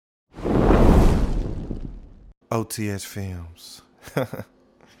OTS Films.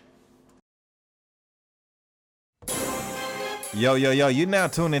 Yo, you now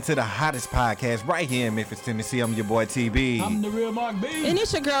tuned into the hottest podcast right here in Memphis, Tennessee. I'm your boy TB. I'm the real Mark B. And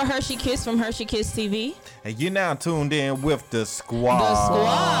it's your girl Hershey Kiss from Hershey Kiss TV. And you now tuned in with the squad. The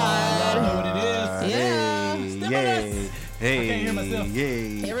squad. Y'all know what it is. Yeah. Hey, I can't hear myself.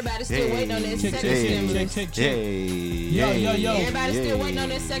 Everybody's still waiting on that second stimulus. Check. Yo. Everybody's still waiting on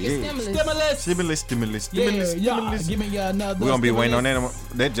that second stimulus. Stimulus. Give me another. We're going to be waiting on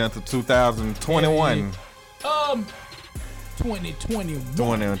that jump to 2021. 2021.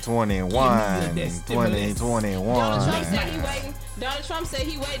 2021. Donald Trump said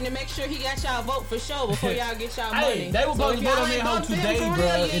he waiting to make sure he got y'all vote for sure before y'all get y'all money. Hey, they were supposed to vote on that hoe today,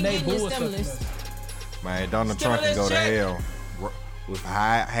 bro, and they bullshit. Man, Donald Trump can go to hell with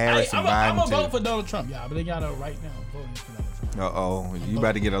Harris and Biden. I'm gonna vote for Donald Trump, y'all, but they got to right now voting for Donald Trump. You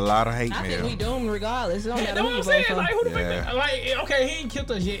about to get a lot of hate mail. I think we doomed regardless. It don't matter That's what I'm saying. Like, who the Yeah. fuck? Like, okay, he ain't killed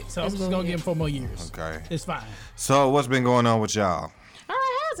us yet, so I'm just gonna give him 4 more years. Okay. It's fine. So, what's been going on with y'all? All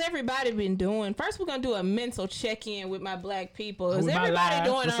right, how's everybody been doing? First, we're gonna do a mental check-in with my black people. Is everybody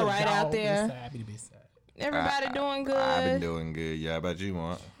doing all right out there? Happy to be sad. Everybody doing good? I've been doing good. Yeah, how about you,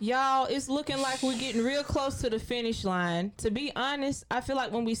 Mark? Y'all, it's looking like we're getting real close to the finish line. To be honest, I feel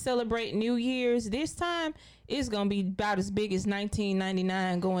like when we celebrate New Year's this time, it's going to be about as big as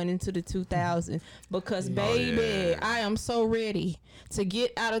 1999 going into the 2000s. Because, baby, I am so ready to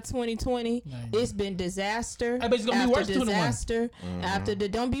get out of 2020. It's been disaster. I bet it's gonna be worse than disaster. After the,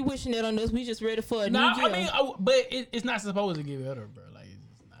 don't be wishing it on us. We just ready for a new year. I mean, but it's not supposed to get better, bro. Like, it's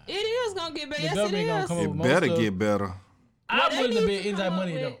not. It is going to get better. The Yes, it government gonna is. come It better get better. I'm willing to bet inside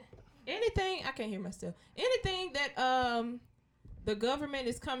money, though. Anything, I can't hear myself. Anything that the government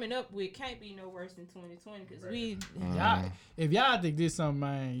is coming up with can't be no worse than 2020 because if y'all think this something,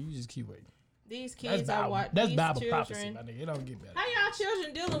 man, you just keep waiting. These kids That's are watching. That's these Bible children, prophecy, my nigga. It don't get better. How y'all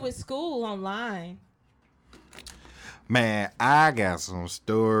children dealing with school online? Man, I got some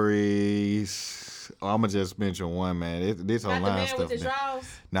stories. I'm going to just mention one, man. This Not online the man stuff. with the draws?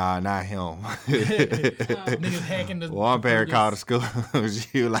 Nah, not him. Niggas hacking the One parent called the school.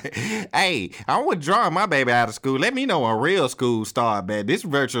 She was like, hey, I'm withdrawing my baby out of school. Let me know when real school start, man. This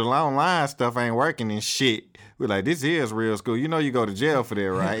virtual online stuff ain't working and shit. We're like, this is real school. You know you go to jail for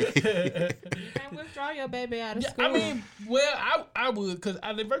that, right? You can't withdraw your baby out of school. I mean, well, I would, because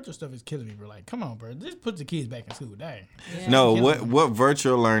the virtual stuff is killing me, bro. Like, come on, bro. Just put the kids back in school. Dang. Yeah. No, what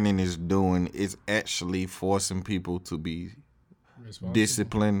virtual learning is doing is actually forcing people to be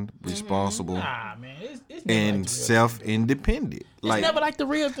disciplined, responsible, Nah, man. It's never and like self-independent. It's never like the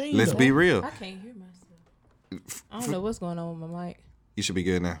real thing. Let's though. be real. I can't hear myself. I don't know what's going on with my mic. You should be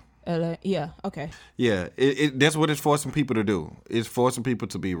good now. Yeah, okay. Yeah, that's what it's forcing people to do. It's forcing people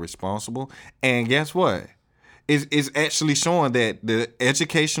to be responsible. And guess what? It's actually showing that the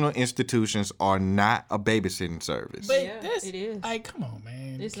educational institutions are not a babysitting service. But Yeah, that's, it is. Like, come on,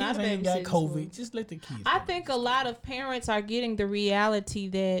 man. It's Kids not a ain't got babysitting COVID. school. Just let the kids. I think a lot of parents are getting the reality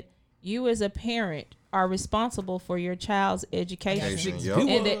that you as a parent are responsible for your child's education. Yep.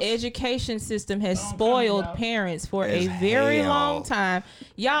 And the education system has spoiled parents for a very long time.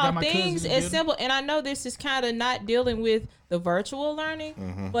 Y'all, things as simple, and I know this is kind of not dealing with the virtual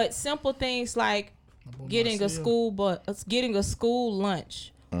learning, but simple things like getting a school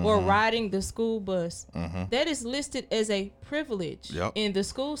lunch or riding the school bus. That is listed as a privilege in the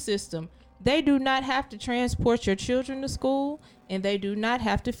school system. They do not have to transport your children to school, and they do not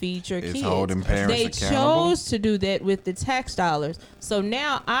have to feed your kids. Holding parents They accountable. chose to do that with the tax dollars. So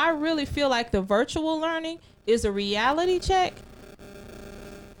now I really feel like the virtual learning is a reality check.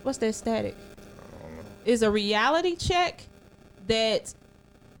 What's that static? Is a reality check that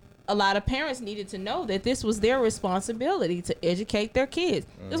a lot of parents needed to know that this was their responsibility to educate their kids.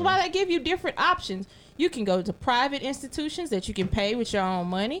 That's why they give you different options. You can go to private institutions that you can pay with your own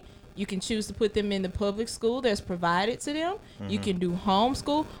money. You can choose to put them in the public school that's provided to them. You can do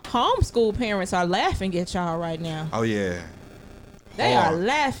homeschool. Homeschool parents are laughing at y'all right now. Oh, yeah. They are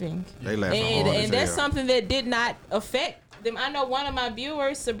laughing. They laughing hard as And that's hell. something that did not affect them. I know one of my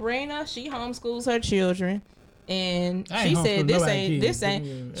viewers, Sabrina, she homeschools her children. And she said this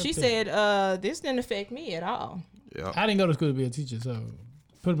didn't affect me at all. Yep. I didn't go to school to be a teacher, so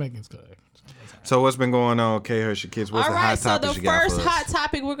put them back in school. So what's been going on, K. Hershey Kids? What's All the right, hot so topics the you got first for us? hot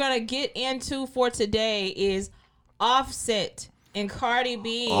topic we're going to get into for today is Offset and Cardi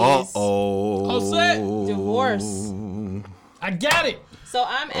B's Offset. divorce. I got it. So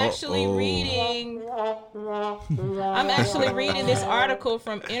I'm actually reading I'm actually reading this article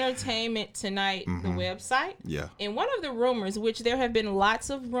from Entertainment Tonight, the website. Yeah. And one of the rumors, which there have been lots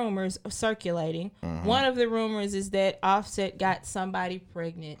of rumors circulating, one of the rumors is that Offset got somebody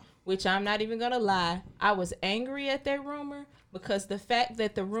pregnant, which I'm not even going to lie. I was angry at that rumor because the fact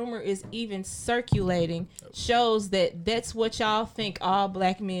that the rumor is even circulating shows that that's what y'all think all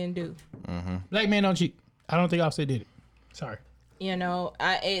black men do. Black men don't cheat. I don't think Offset did it. Sorry. You know,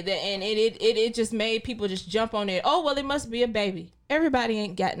 it just made people just jump on it. Oh, well, it must be a baby. Everybody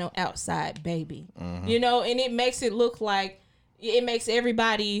ain't got no outside baby. You know, and it makes it look like, it makes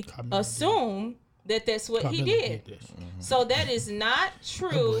everybody assume that that's what he did. So that is not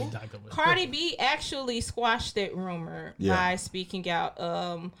true. Cardi B actually squashed that rumor by speaking out.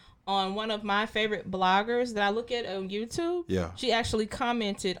 On one of my favorite bloggers that I look at on YouTube, she actually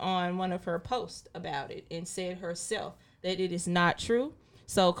commented on one of her posts about it and said herself that it is not true.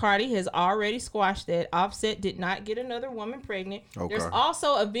 So Cardi has already squashed that. Offset did not get another woman pregnant. Okay. There's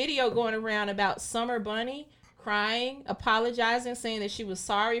also a video going around about Summer Bunny crying, apologizing, saying that she was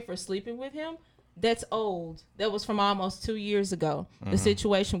sorry for sleeping with him. That's old. That was from almost 2 years ago. The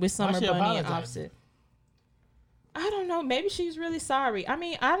situation with Summer Bunny and Offset. I don't know. Maybe she's really sorry. I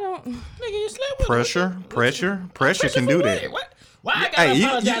mean, I don't. Nigga, you slept with Pressure can do that. Why I gotta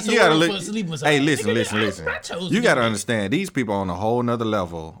apologize to her for sleeping with somebody? Hey, listen. You gotta understand, these people are on a whole nother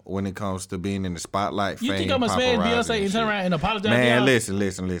level when it comes to being in the spotlight. You think I'm gonna smash Beyonce and turn around and apologize? Man,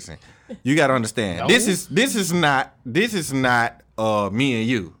 listen. You gotta understand. No. This is not me and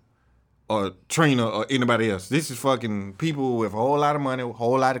you, or Trina, or anybody else. This is fucking people with a whole lot of money, a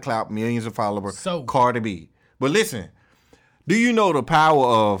whole lot of clout, millions of followers. So Cardi B. But listen, do you know the power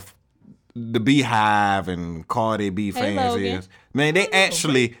of the Beehive and Cardi B fans is? Man, they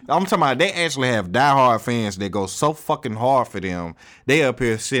actually have diehard fans that go so fucking hard for them. They up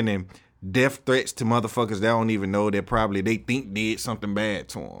here sending death threats to motherfuckers they don't even know that probably they think did something bad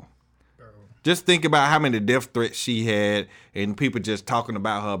to them. Just think about how many death threats she had and people just talking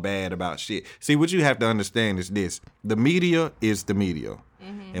about her bad about shit. See, what you have to understand is this. The media is the media.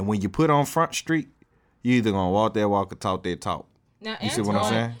 And when you put on Front Street, you either gonna walk that walk or talk that talk. Now, you see what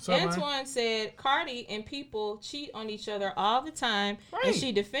I'm saying? Antoine said Cardi and people cheat on each other all the time, and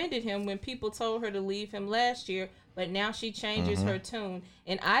she defended him when people told her to leave him last year, but now she changes her tune.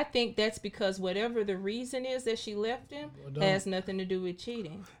 And I think that's because whatever the reason is that she left him has nothing to do with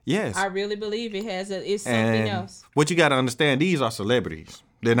cheating. Yes. I really believe it's something else. What you got to understand, these are celebrities.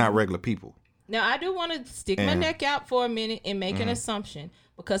 They're not regular people. Now, I do want to stick my neck out for a minute and make an assumption,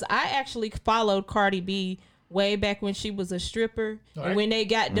 because I actually followed Cardi B way back when she was a stripper. Right. And when they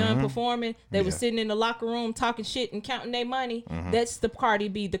got done performing, they were sitting in the locker room talking shit and counting their money. That's the Cardi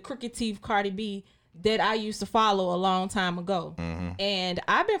B, the crooked teeth Cardi B that I used to follow a long time ago. And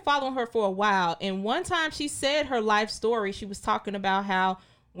I've been following her for a while. And one time she said her life story. She was talking about how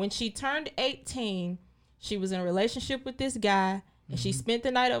when she turned 18, she was in a relationship with this guy. And she spent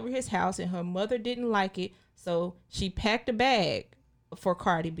the night over his house, and her mother didn't like it. So she packed a bag for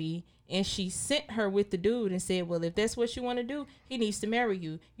Cardi B, and she sent her with the dude and said, well, if that's what you want to do, he needs to marry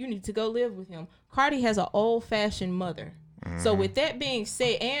you. You need to go live with him. Cardi has an old-fashioned mother. So with that being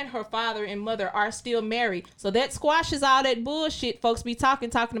said, and her father and mother are still married. So that squashes all that bullshit folks be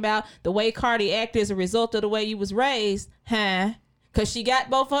talking about the way Cardi acted as a result of the way you was raised. Because she got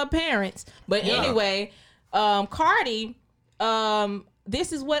both her parents. But anyway, Cardi...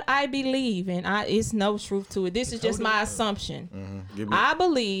 this is what I believe, and it's no truth to it. This is just my assumption. I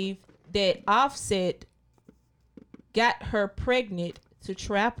believe that Offset got her pregnant to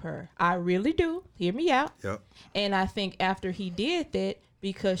trap her. I really do. Hear me out. Yep. And I think after he did that,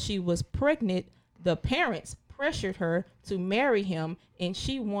 because she was pregnant, the parents pressured her to marry him, and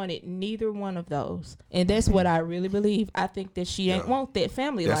she wanted neither one of those. And that's what I really believe. I think that she ain't want that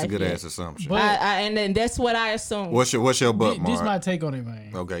family life. That's a good ass assumption. And then that's what I assume. What's your butt, Mark? This is my take on it,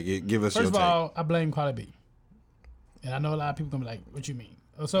 man. Okay, give us your take. First of all, I blame Cardi B. And I know a lot of people gonna be like, what you mean?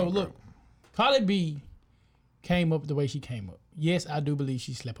 So look, Cardi B came up the way she came up. Yes, I do believe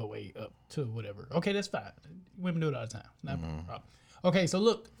she slept her way up to whatever. Okay, that's fine. Women do it all the time. It's not a problem. Okay, so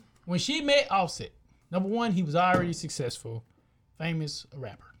look, when she met Offset, number one, he was already successful, famous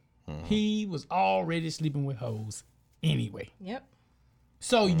rapper. He was already sleeping with hoes anyway. Yep.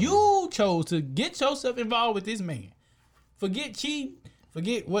 So you chose to get yourself involved with this man. Forget cheating,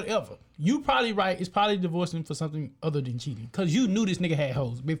 forget whatever. You probably right. It's probably divorcing for something other than cheating, because you knew this nigga had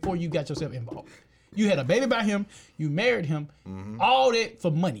hoes before you got yourself involved. You had a baby by him. You married him. All that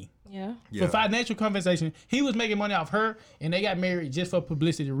for money. Yeah. For financial compensation. He was making money off her, and they got married just for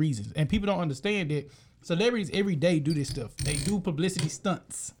publicity reasons. And people don't understand that celebrities every day do this stuff. They do publicity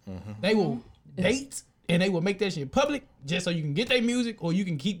stunts. They will dates, and they will make that shit public just so you can get their music or you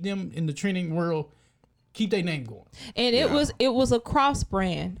can keep them in the trending world, keep their name going. And it was a cross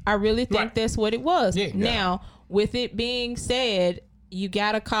brand. I really think that's what it was. Yeah. Now, with it being said, you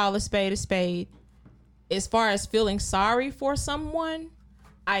gotta call a spade a spade. As far as feeling sorry for someone,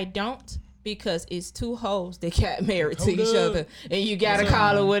 I don't, because it's two hoes that got married to each other, and you gotta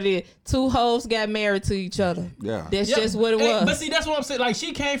call it what it is. Two hoes got married to each other. Yeah, that's just what it was. But see, that's what I'm saying. Like,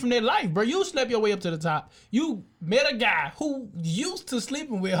 she came from that life, bro. You slept your way up to the top. You met a guy who used to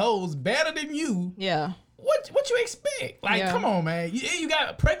sleeping with hoes better than you. Yeah. What you expect? Like, come on, man. You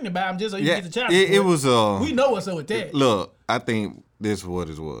got pregnant by him just so you get the child. It was we know what's up with that. Look, I think this is what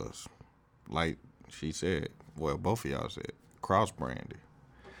it was. Like she said, well, both of y'all said, cross-branded.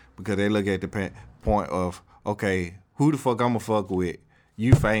 Because they look at the point of, okay, who the fuck I'm gonna fuck with?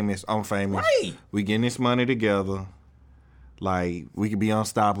 You famous, I'm famous. Right. We getting this money together. Like, we could be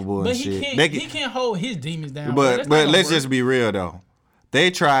unstoppable and shit. He can't hold his demons down. But let's just be real, though. They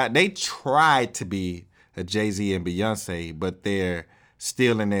tried to be a Jay-Z and Beyonce, but they're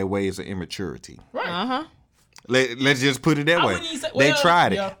still in their ways of immaturity. Right. Uh-huh. Let's just put it that way. They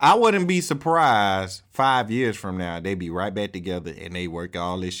tried it. I wouldn't be surprised 5 years from now they be right back together and they work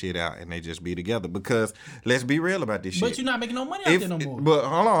all this shit out and they just be together. Because let's be real about this shit. But you're not making no money out there no more. But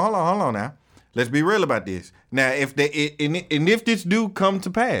hold on now. Let's be real about this. Now, if if this do come to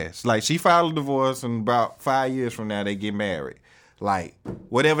pass, like she filed a divorce and about 5 years from now they get married. Like,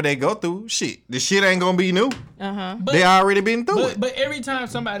 whatever they go through, the shit ain't gonna be new. Uh-huh. They already been through it. But every time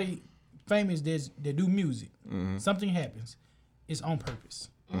somebody famous that do music, something happens, it's on purpose.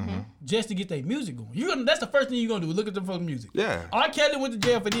 Just to get their music going. That's the first thing you're gonna do, look at the fucking music. Yeah. R. Kelly went to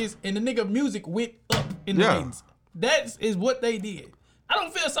jail for this, and the nigga music went up in the ratings. That is what they did. I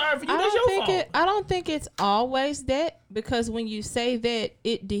don't feel sorry for you. That's your fault. I don't think it's always that, because when you say that,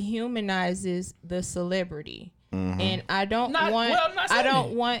 it dehumanizes the celebrity. And I don't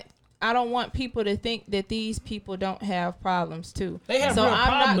want people to think that these people don't have problems too. They have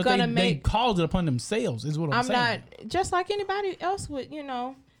problems, but they cause it upon themselves. Is what I'm saying. Not just like anybody else would,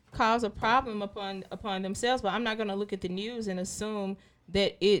 cause a problem upon themselves. But I'm not gonna look at the news and assume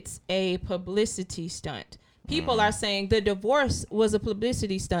that it's a publicity stunt. People are saying the divorce was a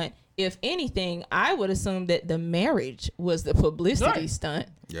publicity stunt. If anything, I would assume that the marriage was the publicity stunt.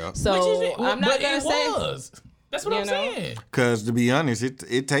 Yeah. So I'm not gonna say. That's what I'm saying. Because to be honest,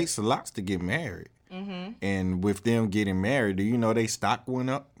 it takes a lot to get married. And with them getting married, do you know they stock went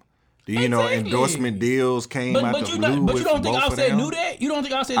up? Do you know endorsement deals came out the blue? But you don't think Offset knew that? You don't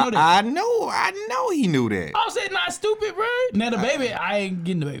think Offset knew that? I know he knew that. Offset not stupid, bro. Now the baby, I ain't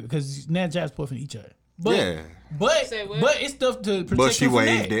getting the baby because now Jazz put from each other. But it's stuff to protect. But she her from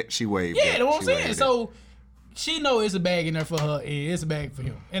waved that. it. She waved. Yeah, it. That's what I'm saying. So she know it's a bag in there for her, and it's a bag for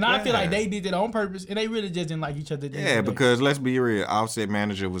him. And I feel like they did it on purpose, and they really just didn't like each other. Yeah, because let's be real. Offset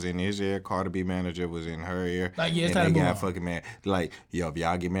manager was in his ear. Cardi B manager was in her ear. Like, yeah, it's and time they to got move on. fucking mad. Like, yo, if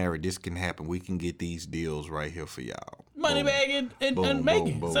y'all get married, this can happen. We can get these deals right here for y'all. Money bag and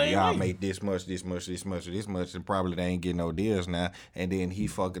Megan. Boom. Same Y'all way. make this much, and probably they ain't getting no deals now. And then he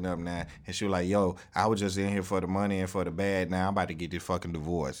fucking up now. And she was like, yo, I was just in here for the money and for the bad. Now I'm about to get this fucking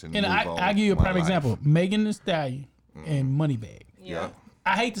divorce. And I give you a prime example. Megan Thee Stallion and Moneybag. Yeah.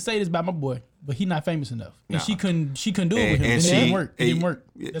 I hate to say this about my boy, but he not famous enough. And she couldn't do it with him. And it didn't work. It didn't work.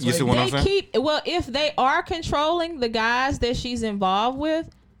 You see what I'm saying? If they are controlling the guys that she's involved with,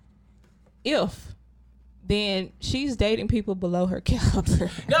 then she's dating people below her caliber.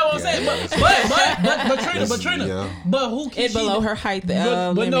 That's what I'm saying. But Trina, but who can she below her height?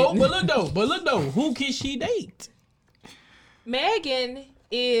 But look though, who can she date? Megan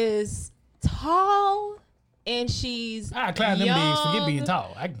is tall and she's I climb them bigs. Forget being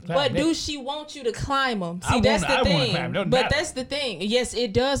tall. But do she want you to climb them? See, that's the thing. But that's the thing. Yes,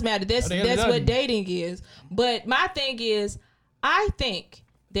 it does matter. That's what dating is. But my thing is, I think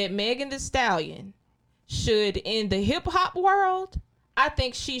that Megan Thee Stallion should, in the hip hop world, I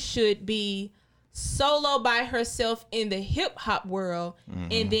think she should be solo by herself in the hip hop world,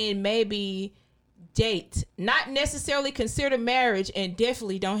 and then maybe date, not necessarily consider marriage, and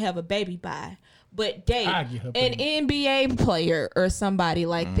definitely don't have a baby by, but date an NBA player or somebody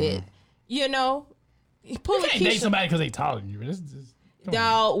like that. You know, pull you can't date somebody because they taller than you.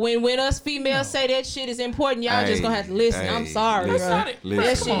 Dog, when us females say that shit is important, y'all just gonna have to listen. I'm sorry, bro.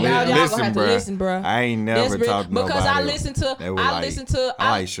 Listen, y'all gonna have to listen, bro. I ain't never talked to nobody. Because I listen to.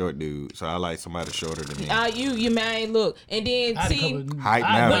 I like short dudes, so I like somebody shorter than me. You man, look, and then see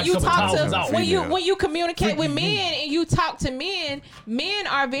when you talk to when you communicate with men and you talk to men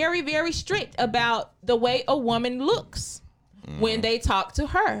are very, very strict about the way a woman looks. when they talk to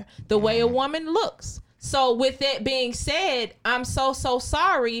her, the way a woman looks. So with that being said, I'm so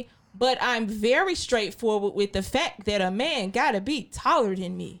sorry, but I'm very straightforward with the fact that a man gotta be taller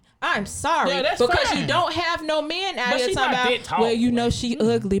than me. I'm sorry, because fine. You don't have no men out here talking about. Well, you know she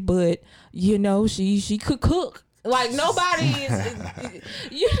ugly, but you know she could cook. Like nobody is,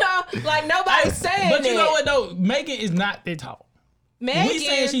 you know, like nobody's saying. But you know what though, Megan is not that tall. Megan, we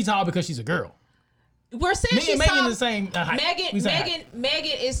saying she's tall because she's a girl. We're saying she's Megan tall. Is the same height.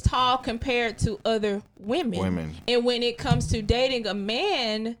 Megan is tall compared to other women. And when it comes to dating a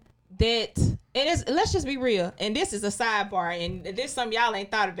man that, let's just be real, and this is a sidebar, and this is something y'all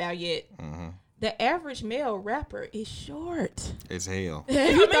ain't thought about yet. Mm-hmm. The average male rapper is short. It's hell. Women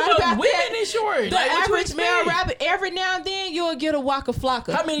is short. The average male rapper, every now and then you'll get a Waka Flocka.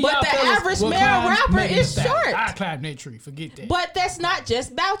 But the average male rapper is short. I climbed that tree. Forget that. But that's not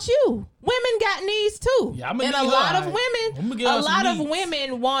just about you. Women got needs too. Yeah, and a lot of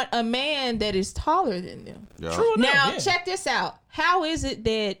women want a man that is taller than them. Yeah. True enough, now, check this out. How is it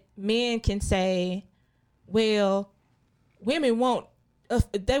that men can say, well, women want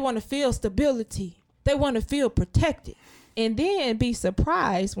they want to feel stability. They want to feel protected. And then be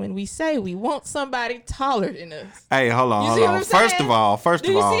surprised when we say we want somebody taller than us. Hey, hold on. First of all. Do you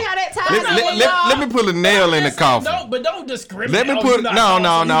see how that ties let me put a nail in the coffin. But don't discriminate. Let me put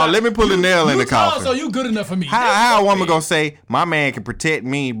Let me put a nail in the coffin. So you good enough for me. How a woman gonna say my man can protect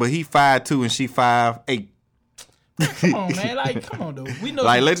me, but he 5'2" and she 5'8"? Come on, man. Like, come on, dude. We know.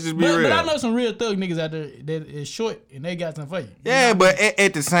 Like, let's just be real. But I know some real thug niggas out there that is short and they got something for you. Yeah, but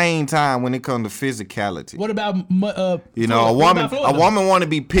at the same time, when it comes to physicality, what about a woman want to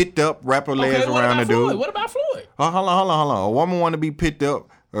be picked up, wrap her legs around a dude. What about Floyd? Hold on. A woman want to be picked up,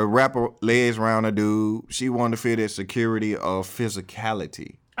 wrap her legs around a dude. She want to feel that security of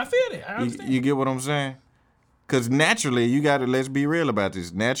physicality. I feel it. I understand. You get what I'm saying? Because naturally, let's be real about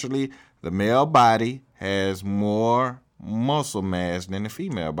this. Naturally, the male body has more muscle mass than the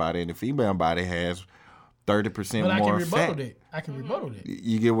female body, and the female body has 30% more fat. I can rebuttal that.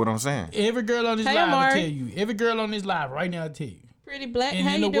 You get what I'm saying? Every girl on this live will tell you. Every girl on this live right now will tell you. Pretty black. And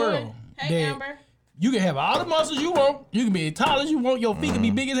how in you the doing? world, hey, Amber. You can have all the muscles you want. You can be as tall as you want. Your feet can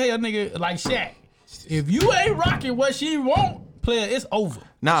be big as hell, nigga, like Shaq. If you ain't rocking what she want, player, it's over.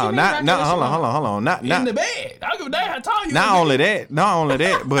 No, hold on. Not in the bed. I don't give a damn how tall you. Not only that,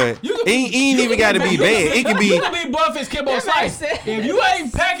 but it ain't even got to be bad. It can be. You can be buff as Kimbo Slice. If you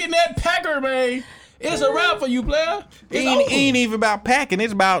ain't packing that packer, man, it's a wrap for you, player. It ain't even about packing.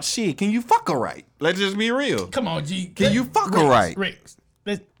 It's about shit. Can you fuck her right? Let's just be real. Come on, G. Can you fuck her right? Let's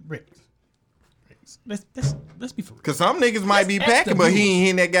be for real. Because some niggas might be packing, but he ain't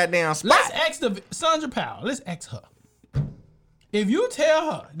hitting that goddamn spot. Let's ask Sandra Powell. Let's ask her. If you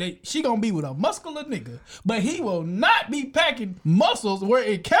tell her that she gonna be with a muscular nigga, but he will not be packing muscles where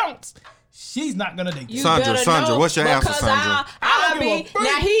it counts, she's not gonna date you. Sandra, what's your answer, Sandra? I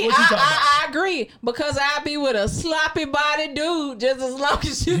agree, because I'll be with a sloppy body dude just as long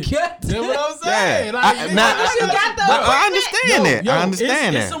as you got That's what I'm saying. Yeah. I understand that. I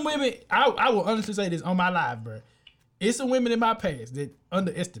understand that. It's some women, I will honestly say this on my live, bro. It's some women in my past that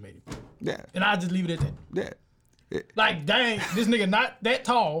underestimated me. Yeah. And I just leave it at that. Yeah. Like, dang, this nigga not that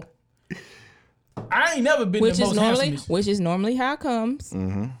tall. I ain't never been the most handsome. Which is normally how it comes.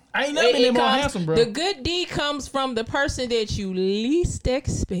 Mm-hmm. I ain't never been the most handsome, bro. The good deed comes from the person that you least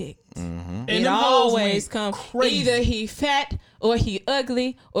expect. Mm-hmm. It always comes. Either he fat, or he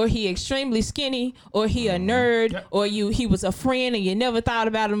ugly, or he extremely skinny, or he a nerd, or he was a friend and you never thought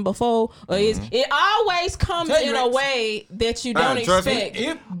about him before. Or it always comes in a way that you don't expect.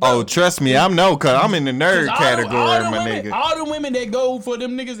 Trust me, I know, cause I'm in the nerd category, my nigga. All the women that go for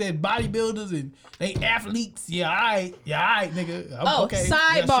them niggas that bodybuilders and they athletes, yeah, all right, nigga. Okay.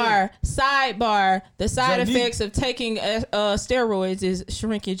 Sidebar. The side effects of taking steroids is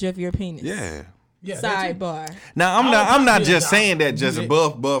shrinkage of your penis. Yeah. Sidebar. Now I'm not just saying that just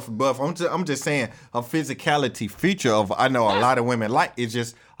buff. I'm just saying a physicality feature of I know a lot of women like it's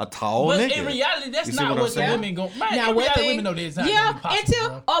just a tall nigga. But in reality, that's not what the women go. Now, women know this.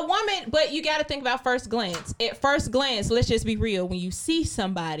 Until a woman, but you got to think about first glance. At first glance, let's just be real. When you see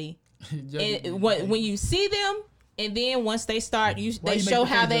somebody, when you see them. And then once they start, they show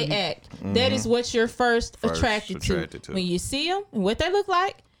how they act. Mm-hmm. That is what you're first attracted to. When you see them and what they look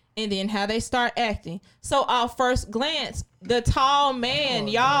like, and then how they start acting. So off first glance, the tall man,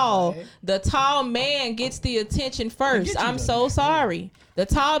 the tall man gets the attention first. I'm so sorry. The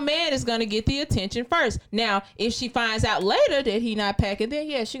tall man is gonna get the attention first. Now, if she finds out later that he not packing, then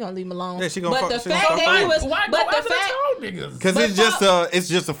yeah, she gonna leave him alone. Yeah, she gonna but fuck, the she fact gonna that he fuck. was, Because it's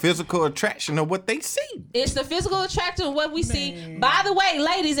just a physical attraction of what they see. It's the physical attraction of what we see. By the way,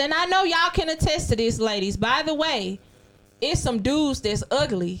 ladies, and I know y'all can attest to this, ladies. By the way, it's some dudes that's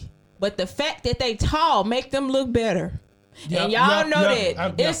ugly, but the fact that they tall make them look better. And y'all know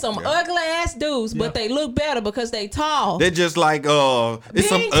that it's some ugly ass dudes, but they look better because they tall. They're just like it's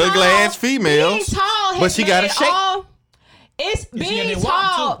some ugly ass females, being tall but she got a shape. It's being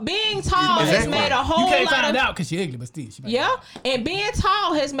tall. Being tall has made a whole lot of. You can't find out because she's ugly, but still. And being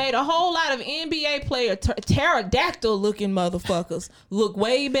tall has made a whole lot of NBA player pterodactyl looking motherfuckers look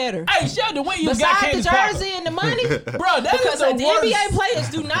way better. Hey, Sheldon Williams got Candace Parker. Besides the jersey and the money, bro. That because is the worst. NBA players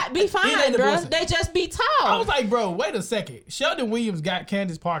do not be fine, bro. They just be tall. I was like, bro, wait a second. Sheldon Williams got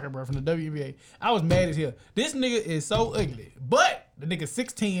Candace Parker, bro, from the WNBA. I was mad as hell. This nigga is so ugly, but the nigga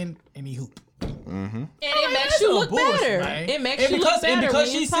 6'10" and he hoop. Mm-hmm. And it makes you look better. Man. It makes you look better. And because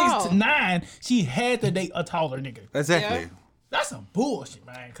when she's you're tall. 6'9", she had to date a taller nigga. Exactly. Yeah. That's some bullshit,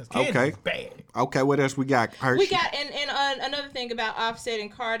 man. Because Candace is bad. Okay, what else we got? We got and another thing about Offset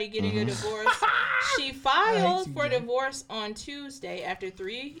and Cardi getting a divorce. She filed for divorce on Tuesday after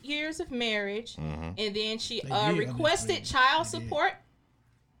 3 years of marriage, and then she requested child support,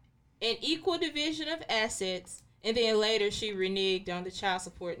 an equal division of assets. And then later she reneged on the child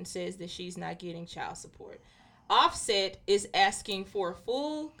support and says that she's not getting child support. Offset is asking for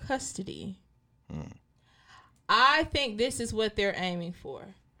full custody. I think this is what they're aiming for.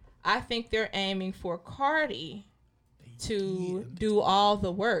 I think they're aiming for Cardi to do all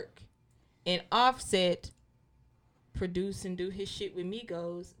the work and Offset produce and do his shit with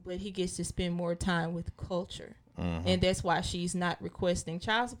Migos, but he gets to spend more time with Culture. And that's why she's not requesting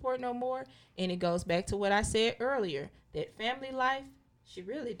child support no more. And it goes back to what I said earlier, that family life, she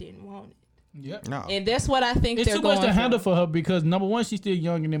really didn't want it. Yep. No. And that's what I think it's they're too going much to handle for her because number one, she's still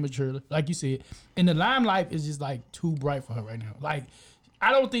young and immature, like you said. And the limelight is just like too bright for her right now. Like,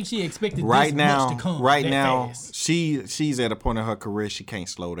 I don't think she expected this much to come. Right now, fast. she's at a point in her career she can't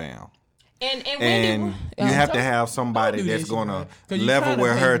slow down. And you have to have somebody that's gonna level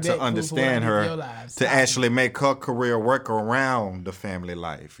with her to understand her to actually make her career work around the family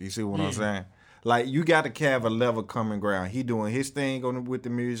life. You see what I'm saying? Like, you got to have a level common ground. He doing his thing with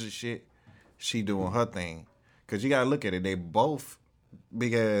the music shit. She doing her thing. Because you got to look at it. They both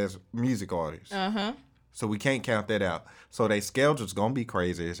big ass music artists. So we can't count that out. So they schedule's gonna be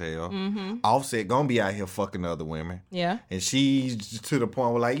crazy as hell. Offset gonna be out here fucking other women. Yeah. And she's to the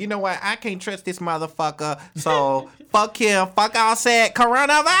point where, like, you know what? I can't trust this motherfucker. So fuck him. Fuck Offset.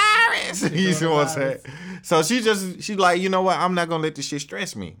 Coronavirus. You see what I'm saying? So she's like, you know what? I'm not gonna let this shit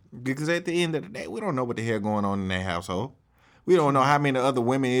stress me. Because at the end of the day, we don't know what the hell going on in that household. We don't know how many other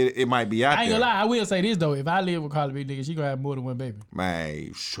women it might be out there. I ain't gonna lie. I will say this though. If I live with Cardi B, nigga, she gonna have more than one baby.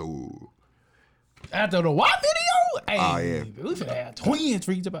 Man, sure. After the what video? Hey, we finna have twins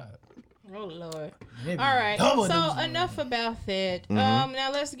for each about. Oh Lord! All right, so enough about that. Now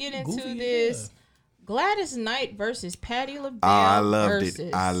let's get into this. Gladys Knight versus Patti LaBelle. I loved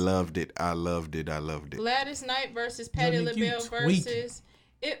it. I loved it. I loved it. I loved it. Gladys Knight versus Patti LaBelle versus.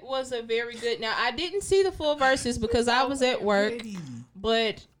 It was a very good. Now I didn't see the full verses because I was at work,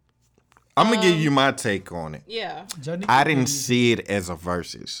 but I'm gonna give you my take on it. Yeah, I didn't see it as a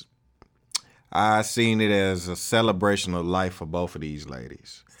versus. I seen it as a celebration of life for both of these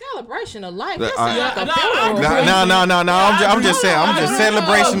ladies. Celebration of life. That sounds like a funeral. No. I'm just saying. I'm just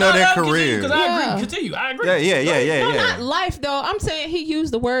celebration of their career. Because I agree. Continue. I agree. Yeah. No, not life though. I'm saying he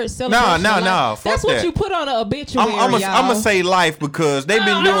used the word celebration. No. That's what you put on an obituary. I'm gonna say life because they've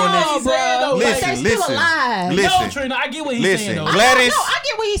been doing this. Bro. Listen. No, Trina, I get what he's saying. Though. Gladys. I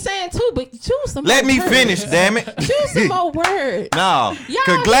get what he's saying too, but choose some. Let me finish, damn it. Choose some more words. No,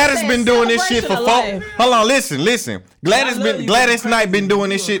 because Gladys been doing this shit for 4. Hold on, listen. Gladys Knight been doing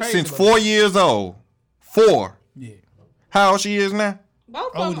this shit since 4 years old. 4. Yeah. How old she is now?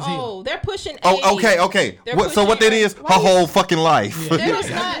 Both of them old. They're pushing 80. Oh, okay. So what that is? Her whole fucking life. That is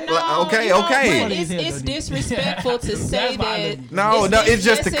not. No, okay. It's disrespectful to say that. No, it's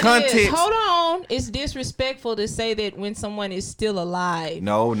just the context. Hold on. It's disrespectful to say that when someone is still alive.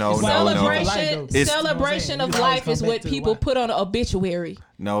 No. Celebration of life is what people put on an obituary.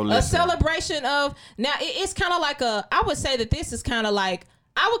 No, listen. A celebration of. Now, it's kind of like I would say that this is kind of like,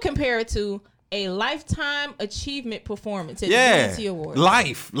 I would compare it to a lifetime achievement performance at the BET Awards.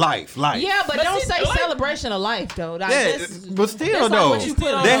 Life. Yeah, but don't say celebration of life though. Like, but still though,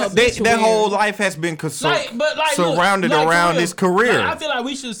 that whole life has been surrounded around his career. I feel like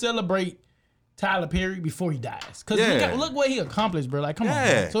we should celebrate Tyler Perry before he dies. Because look what he accomplished, bro. Like, come on.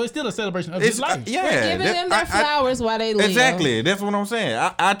 Bro. So it's still a celebration of his life. We're giving them their flowers while they live. Exactly. That's what I'm saying.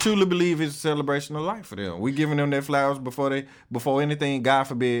 I truly believe it's a celebration of life for them. We giving them their flowers before anything, God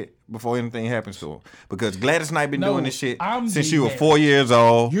forbid, before anything happens to them. Because Gladys Knight been doing this shit since she was 4 years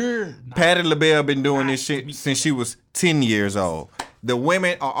old. Patti LaBelle been doing this shit since she was 10 years old. The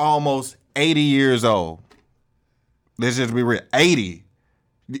women are almost 80 years old. Let's just be real. 80.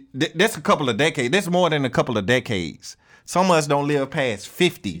 That's a couple of decades. That's more than a couple of decades. Some of us don't live past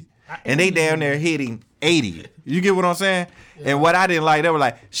 50, and they down there hitting 80. You get what I'm saying? Yeah. And what I didn't like, they were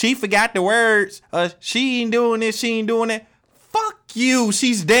like, she forgot the words. She ain't doing this. She ain't doing that. Fuck you.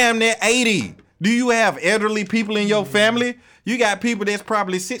 She's damn near 80. Do you have elderly people in your family? You got people that's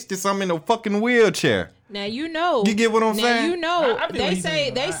probably 60-something in a fucking wheelchair. Now you know. You get what I'm saying? Now you know.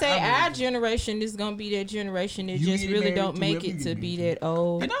 They say our generation is gonna be that generation that just really don't make it to be that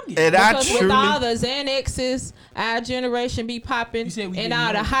old. Because with all the Xanaxes, our generation be popping, and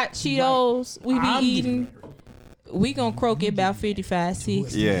all the hot Cheetos we be eating. We gonna croak it about 55,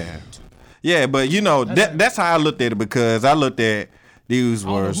 60. Yeah, but you know that's how I looked at it, because I looked at these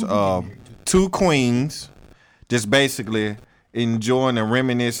was two queens, just basically enjoying and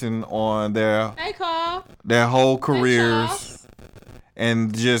reminiscing on their whole careers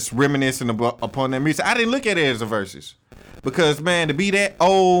and just reminiscing upon their music. I didn't look at it as a versus, because man, to be that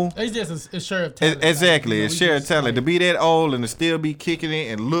old, it's just a share of talent. Exactly, a share of talent. To be that old and to still be kicking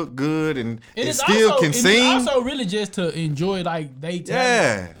it and look good and still can sing. It's also really just to enjoy like they talent.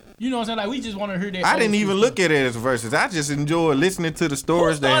 Yeah. You know what I'm saying? Like, we just want to hear that. I didn't even look at it as verses. I just enjoy listening to the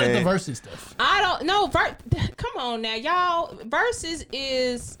stories that started the verses stuff. I don't know. Come on now, y'all. Versus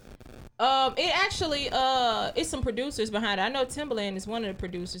is it actually it's some producers behind it. I know Timbaland is one of the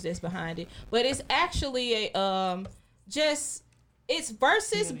producers that's behind it, but it's actually a it's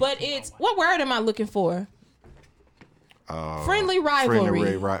versus, but it's, what word am I looking for? Friendly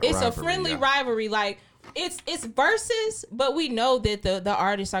rivalry. It's a friendly rivalry. Like, it's versus, but we know that the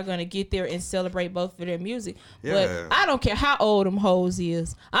artists are gonna get there and celebrate both of their music. But I don't care how old them hoes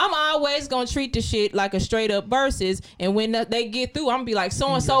is. I'm always gonna treat the shit like a straight up versus, and when they get through, I'm gonna be like, so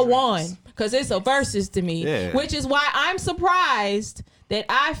and so won, because it's a versus to me. Which is why I'm surprised that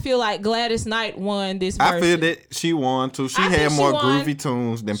I feel like Gladys Knight won this versus. I feel that she won too. She had more groovy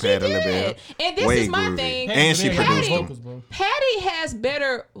tunes than Patti LaBelle. And this is my thing. And she produced them. Patti has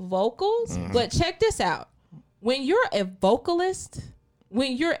better vocals, but check this out. When you're a vocalist,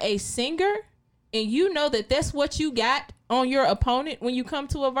 when you're a singer, and you know that that's what you got on your opponent when you come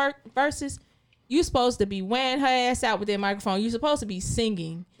to a versus, you're supposed to be wearing her ass out with that microphone. You're supposed to be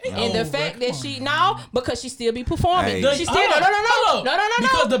singing. And the fact that because she still be performing. Hey. She still no.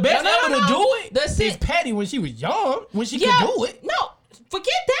 Because the best ever to do it is Patti when she was young, when she could do it. No,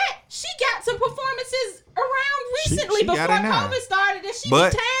 forget that. She got some performances around recently before COVID started, and she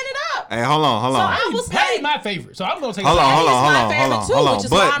was tearing it up. Hey, hold on. So I was Patty my favorite, so I'm gonna take. Hold on. Which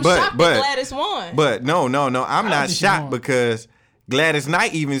is why I'm shocked that Gladys won. But no, I'm not shocked, because Gladys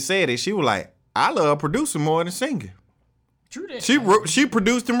Knight even said it. She was like, I love producing more than singing. True that. She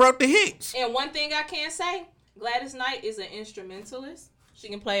produced and wrote the hits. And one thing I can say, Gladys Knight is an instrumentalist. She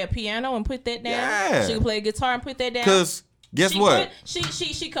can play a piano and put that down. Yeah. She can play a guitar and put that down. Because guess what?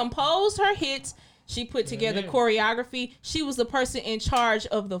 She composed her hits. She put together choreography. She was the person in charge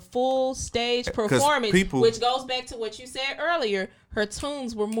of the full stage performance, which goes back to what you said earlier. Her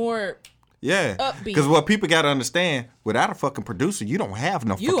tunes were more upbeat. Because what people got to understand, without a fucking producer, you don't have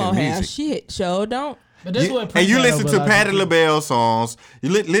no fucking music. You don't have shit. Sure don't. But that's what and you listen to Patti LaBelle songs. You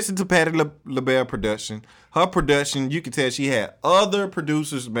listen to Patti LaBelle production. Her production, you can tell she had other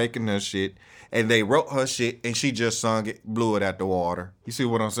producers making her shit, and they wrote her shit, and she just sung it, blew it out the water. You see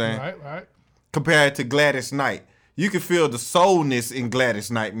what I'm saying? Right. Compared to Gladys Knight, you can feel the soulness in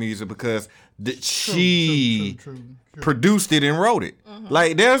Gladys Knight music because she produced it and wrote it.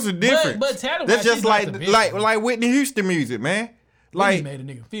 Like, there's a difference. But that's just like Whitney Houston music, man. Like, she made a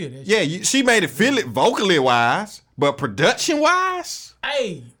nigga feel that shit. Yeah, she made it feel it vocally wise, but production wise.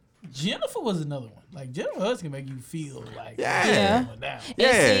 Hey, Jennifer was another one. Like, Jennifer Hudson can make you feel like And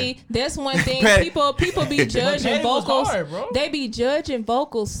see, that's one thing. People be judging vocals. Hard, they be judging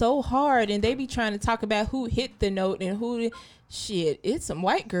vocals so hard, and they be trying to talk about who hit the note and who. Shit, it's some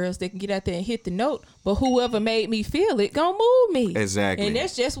white girls that can get out there and hit the note, but whoever made me feel it gonna move me. Exactly. And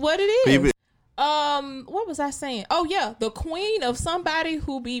that's just what it is. What was I saying? Oh yeah, the queen of somebody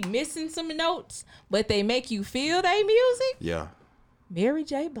who be missing some notes, but they make you feel they music. Yeah. Mary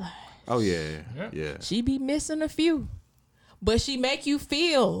J. Blige. Oh yeah. She be missing a few, but she make you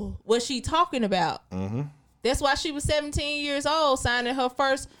feel what she talking about. Mm-hmm. That's why she was 17 years old, signing her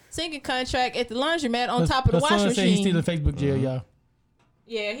first singing contract at the laundromat on top of the washing machine. He's still in Facebook jail, y'all.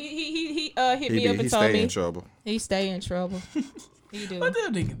 Yeah, he hit me up and told me. He stay in trouble. He stay in trouble. He do. What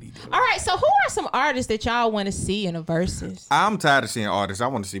that nigga be doing? All right, so who are some artists that y'all want to see in a Verzuz? I'm tired of seeing artists. I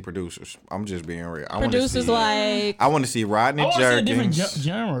want to see producers. I'm just being real. I Producers I want to see Rodney Jerkins. I want to see a different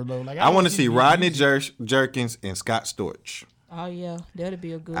genre though. Like I want to see Rodney Jerkins and Scott Storch. Oh yeah, that'll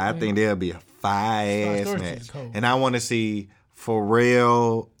be a good. I think there'll be a fire ass match. Cold. And I want to see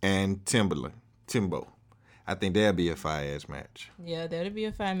Pharrell and Timbo. I think that'll be a fire ass match. Yeah, that'll be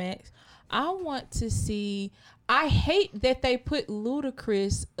a fire match. I want to see. I hate that they put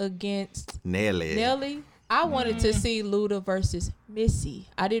Ludacris against Nelly. I wanted to see Luda versus Missy.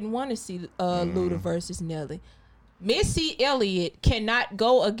 I didn't want to see Luda versus Nelly. Missy Elliott cannot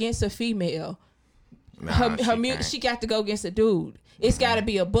go against a female. She got to go against a dude. It's got to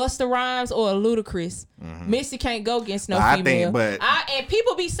be a Busta Rhymes or a Ludacris. Missy can't go against no female. And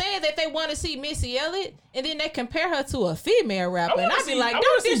people be saying that they want to see Missy Elliott, and then they compare her to a female rapper, and I be like,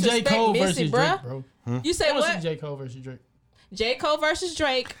 don't disrespect Missy, bro. You say what? I want to see J. Cole versus Drake. J. Cole versus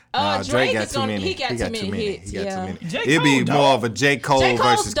Drake. Drake got too many. He got too many hits. It'd be more of a J. Cole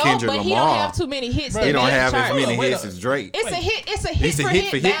versus Kendrick Lamar. But he don't have too many hits. He don't have as many hits as Drake. It's a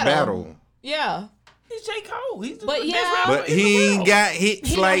hit for hit battle. Yeah. He's J. Cole. He's the best but he ain't got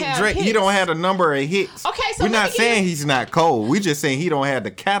hits like Drake. He don't have a number of hits. Okay, so we're not saying he's not cold. We just saying he don't have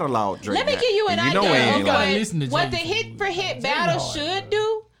the catalog Drake. Let me give you an idea of what the Jay hit for hit battle should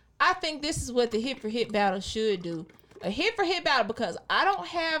do. I think this is what the hit for hit battle should do. A hit for hit battle, because I don't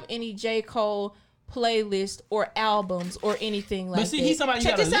have any J. Cole playlist or albums or anything like that. He's somebody you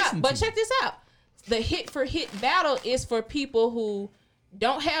gotta listen to. But check this out. The hit for hit battle is for people who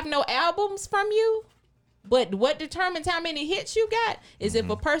don't have no albums from you. But what determines how many hits you got is if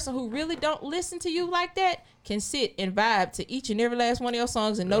a person who really don't listen to you like that can sit and vibe to each and every last one of your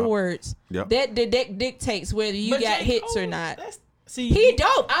songs and know the words. Yep. That dictates whether you got hits or not. See, he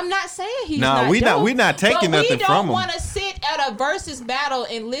dope. I'm not saying he's not dope. We not taking nothing from him. We don't want to sit at a versus battle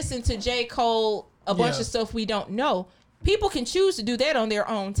and listen to J. Cole a bunch of stuff we don't know. People can choose to do that on their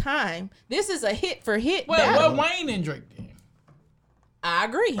own time. This is a hit for hit battle. What Wayne and Drake then? I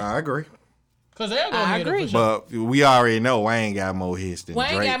agree. I agree. But we already know Wayne got more hits than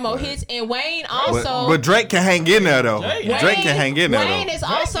Drake. Wayne got more hits, and Wayne also. But Drake can hang in there though. Wayne is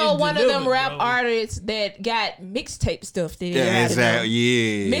also one of them rap artists that got mixtape stuff.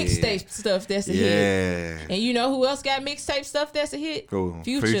 Mixtape stuff that's a hit. And you know who else got mixtape stuff that's a hit?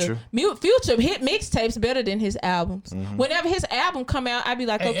 Future. Future hit mixtapes better than his albums. Whenever his album come out, I be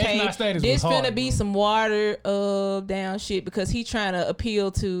like, okay, this finna be some water down shit, because he trying to appeal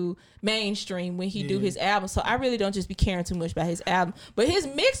to mainstream when he do his album. So I really don't just be caring too much about his album, but his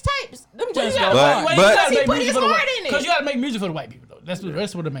mixtapes, them just go hard. Because he put his heart in it. Because you gotta make music for the white people though. That's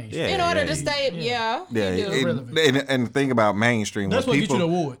what the mainstream. In order to stay, and the thing about mainstream, that's what gets you the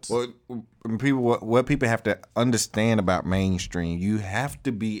awards. What people have to understand about mainstream, you have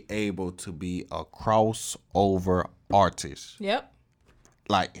to be able to be a crossover artist. Yep.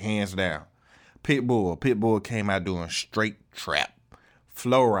 Like hands down. Pitbull came out doing straight trap.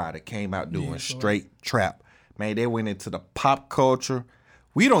 Flow Rider came out doing straight trap. Man, they went into the pop culture.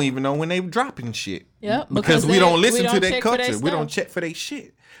 We don't even know when they dropping shit. Yep, because we don't listen to their culture. We don't check for their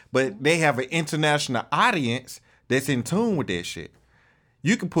shit. But they have an international audience that's in tune with that shit.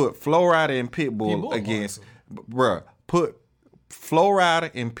 You can put Flow Rider and Pitbull against, put Flow Rider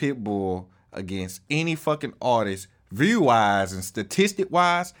and Pitbull against any fucking artist, view-wise and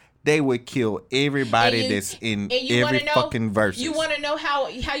statistic-wise. They would kill everybody that's in every fucking verse. You want to know how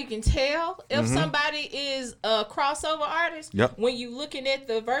you can tell if somebody is a crossover artist? Yep. When you looking at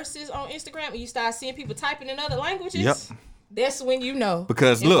the verses on Instagram and you start seeing people typing in other languages. Yep. That's when you know.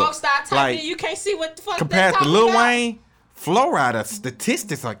 Because if folks start typing, you can't see what the fuck compared to Lil Wayne, Flow Rider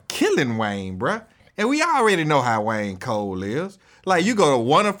statistics are killing Wayne, bruh. And we already know how Wayne Cole is. Like, you go to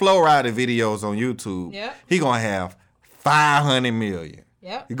one of Flow Rider videos on YouTube, he gonna have 500 million.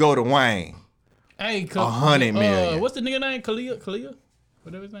 Yep. You go to Wayne. Hey, 100 million. What's the nigga name? Kalia?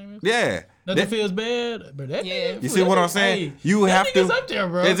 Whatever his name is. Yeah. Nothing feels bad. But that you see what I'm saying? You have to up there,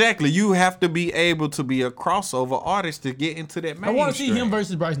 bro. Exactly. You have to be able to be a crossover artist to get into that mainstream. I want to see him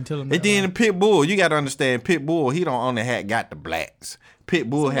versus Bryson Tiller. And then Pitbull, you got to understand Pitbull. He don't only got the blacks.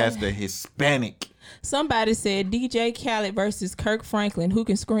 Pitbull has the Hispanic Somebody said DJ Khaled versus Kirk Franklin. Who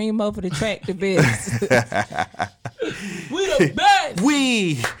can scream over the track the best? We the best.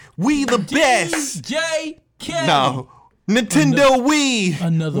 We the best. DJ Khaled. No. Nintendo Wii.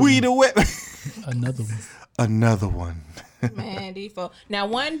 Another We one. the web. Another one. Another one. Man, default. Now,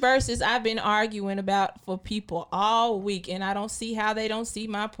 one versus I've been arguing about for people all week, and I don't see how they don't see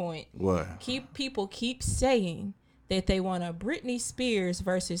my point. What? People keep saying that they want a Britney Spears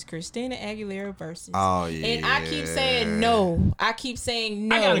versus Christina Aguilera versus. Oh, yeah. And I keep saying no. I keep saying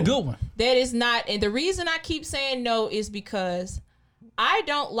no. I got a good one. That is not. And the reason I keep saying no is because I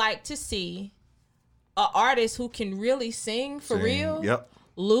don't like to see an artist who can really sing for real. Yep.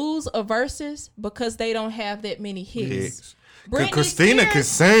 Lose a versus because they don't have that many hits. Because Christina can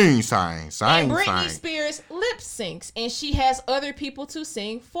sing. And Britney Spears lip syncs, and she has other people to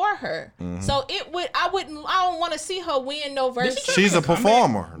sing for her. Mm-hmm. So I don't want to see her win no versus. She's a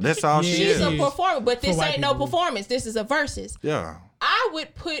performer. That's all she She's is. a performer, but this For white ain't no people. performance. This is a versus. Yeah. I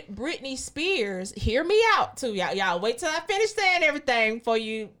would put Britney Spears. Hear me out too, y'all. Y'all wait till I finish saying everything before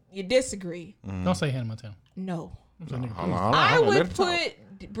you disagree. Don't say Hannah Montana. No. Hold on, I let would her talk.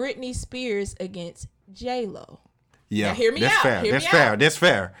 put Britney Spears against J-Lo. Yeah. Now, hear me That's out. fair. Hear That's me fair. out. That's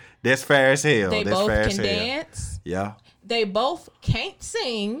fair. That's fair as hell. They That's both fair can as hell. dance. Yeah. They both can't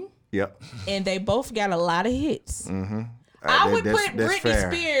sing, Yep. and they both got a lot of hits. Mm-hmm. I would That's put Britney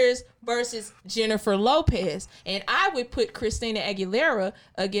fair. Spears versus Jennifer Lopez, and I would put Christina Aguilera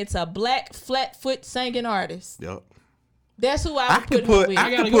against a black flat-foot singing artist. Yep. That's who I I would could put her put with. I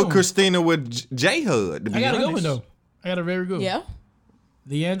got a could good put one. Christina with J Hud. To be I got a honest. good one though. I got a very good one. Yeah,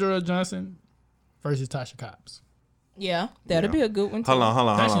 Leandra Johnson versus Tasha Cobbs. yeah, that'll be a good one too. Hold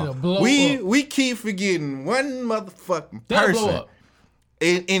on. That shit'll blow We keep forgetting one motherfucking That'll blow person up.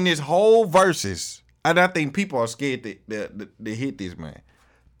 in this whole verses, and I think people are scared to hit this man.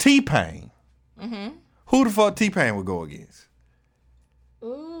 T-Pain. Mm-hmm. Who the fuck T-Pain would go against?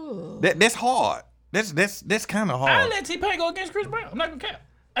 Ooh. That's hard. That's kind of I hard. let T-Pain go against Chris Brown. I'm not gonna cap.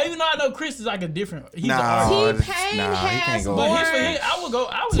 Even though I know Chris is like a different. He's an Nah, artist. T-Pain he has can't go. But more- his for his, I would let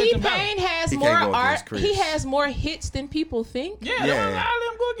them battle. T-Pain has He more can't go art. against Chris. He has more hits than people think. Yeah, Yeah. I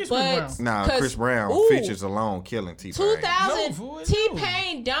let him go against But- Chris Brown. Nah, 'Cause- Chris Brown ooh. features alone killing T-Pain. 2000 No, fool,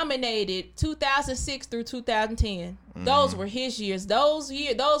 T-Pain dominated 2006 through 2010. Those were his years. Those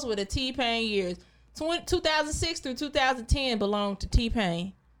were the T-Pain years. 2006 through 2010 belonged to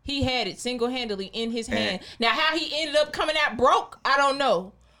T-Pain. He had it single-handedly in his hand. Now, how he ended up coming out broke, I don't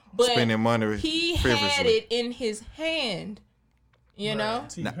know. But Spending money he had frivolously. it in his hand. You know?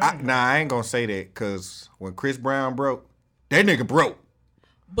 T-Pain. I ain't gonna say that because when Chris Brown broke, that nigga broke.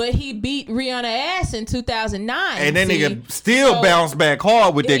 But he beat Rihanna ass in 2009. And that see? nigga still So- bounced back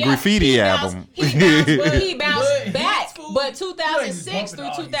hard with that Yeah, graffiti he album. He bounced But back. his fool- But you ain't 2006 just through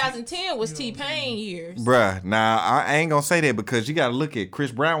bumping all 2010 was his hits. T-Pain years. Bruh, nah, I ain't gonna say that because you gotta look at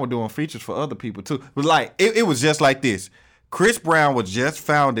Chris Brown was doing features for other people too. But like, it was just like this. Chris Brown was just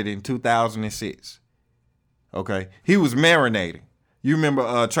founded in 2006. Okay? He was marinating. You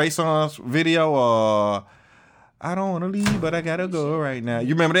remember Trey Songz video, I don't want to leave, but I gotta go right now. You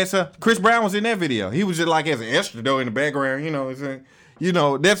remember that, sir? Chris Brown was in that video. He was just like as an extra though in the background, you know what I'm saying? You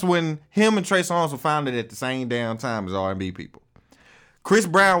know, that's when him and Trey Songz were founded at the same damn time as R&B people. Chris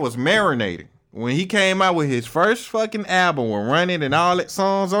Brown was marinating. When he came out with his first fucking album with Running and all that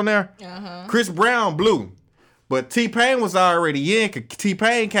songs on there, Chris Brown blew. But T-Pain was already in, 'cause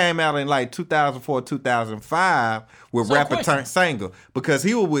T-Pain came out in like 2004, 2005 with So rapper question. turned singer because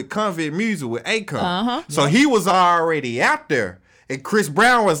he was with Convict Music with Akon. So he was already out there. And Chris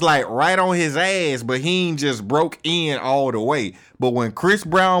Brown was like right on his ass, but he ain't just broke in all the way. But when Chris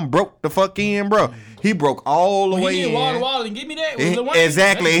Brown broke the fuck in, bro, he broke all the When way he did in. Wall to Wall and give me that. Was the one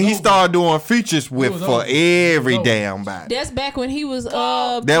Exactly, and he started doing features with was for over. every It was damn body. That's back when he was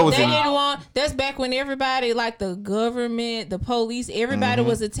that's back when everybody like the government, the police, everybody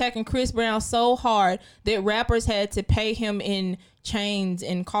was attacking Chris Brown so hard that rappers had to pay him in chains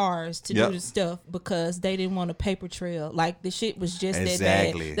and cars to Yep. do the stuff because they didn't want a paper trail. Like the shit was just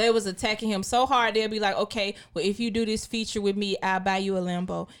Exactly. that bad. They was attacking him so hard they'll be like, okay, well if you do this feature with me, I'll buy you a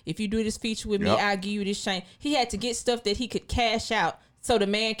Lambo. If you do this feature with me, Yep. I'll give you this chain. He had to get stuff that he could cash out so the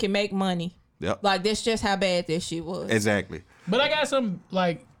man can make money. Yep. Like that's just how bad that shit was. Exactly. But I got some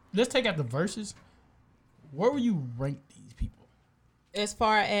like. Let's take out the verses. Where would you rank these people? As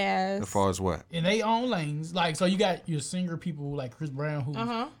far as what? in their own lanes, like so, you got your singer people like Chris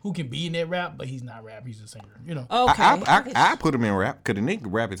Brown who can be in that rap, but he's not rap. He's a singer, you know. Okay, I put him in rap because the nigga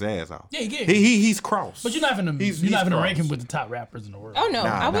can rap his ass off. Yeah, he can. He's cross. But you're not gonna rank him with the top rappers in the world. Oh no,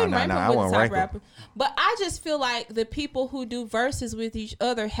 I wouldn't rank him with the top rapper. Him. But I just feel like the people who do verses with each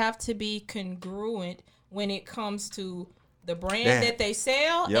other have to be congruent when it comes to the brand that they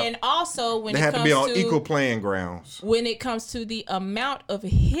sell, and also when it comes to... They have to be on equal playing grounds. When it comes to the amount of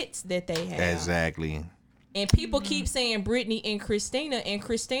hits that they have. Exactly. And people keep saying Britney and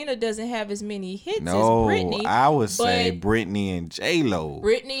Christina doesn't have as many hits as Britney. I would say Britney and J-Lo.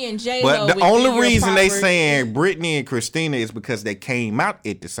 But the only reason they saying Britney and Christina is because they came out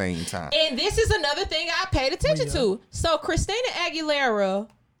at the same time. And this is another thing I paid attention to. So Christina Aguilera,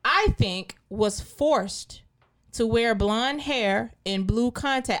 I think, was forced to wear blonde hair and blue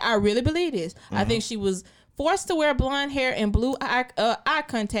contact. I really believe this. I think she was forced to wear blonde hair and blue eye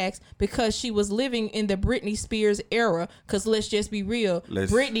contacts because she was living in the Britney Spears era. Because let's just be real,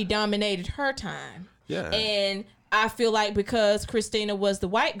 Britney dominated her time. Yeah. And I feel like because Christina was the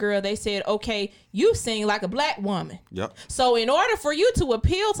white girl, they said, okay, you sing like a black woman. Yep. So in order for you to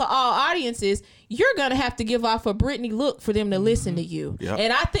appeal to all audiences, you're going to have to give off a Britney look for them to listen to you. Yep.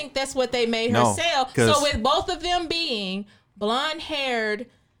 And I think that's what they made her sell. So with both of them being blonde-haired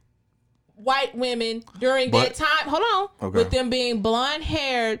white women during that time, with them being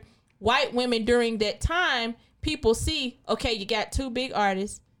blonde-haired white women during that time, people see, okay, you got two big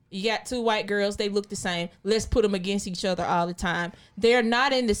artists. You got two white girls. They look the same. Let's put them against each other all the time. They're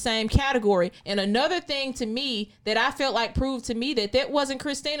not in the same category. And another thing to me that I felt like proved to me that wasn't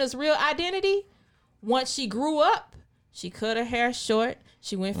Christina's real identity. Once she grew up, she cut her hair short.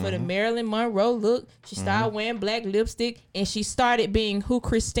 She went for the Marilyn Monroe look. She started wearing black lipstick. And she started being who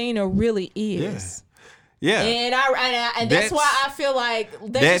Christina really is. Yeah. And that's why I feel like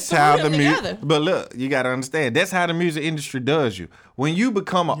that's how the music. But look, you got to understand, that's how the music industry does you. When you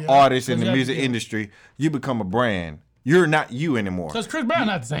become an artist in the music industry, you become a brand. You're not you anymore. Because Chris Brown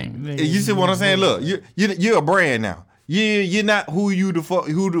not the same. You see what I'm saying? Look, you're a brand now. You're not who the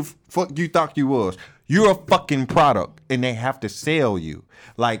fuck you thought you was. You're a fucking product, and they have to sell you.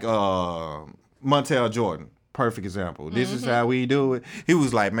 Like Montel Jordan, perfect example. This is how we do it. He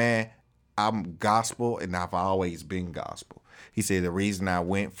was like, man, I'm gospel, and I've always been gospel. He said the reason I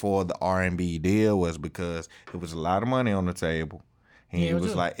went for the R&B deal was because it was a lot of money on the table. And he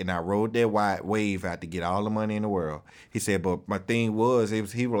was like, and I rode that wide wave out to get all the money in the world. He said, but my thing was, he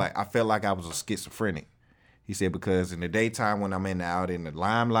was like, I felt like I was a schizophrenic. He said, because in the daytime when I'm out in the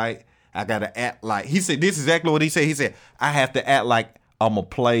limelight, I got to act like, he said, this is exactly what he said. He said, I have to act like I'm a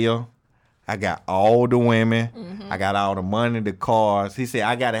player. I got all the women. I got all the money, the cars. He said,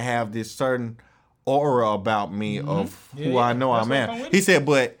 I got to have this certain aura about me of who I know I'm at. He said,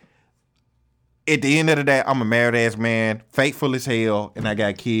 but at the end of the day, I'm a married ass man, faithful as hell, and I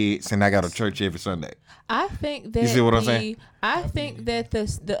got kids, and I got a church every Sunday. I think that you see what I'm saying? I think that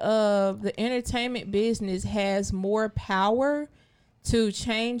the entertainment business has more power to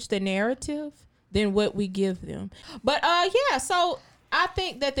change the narrative than what we give them. But so I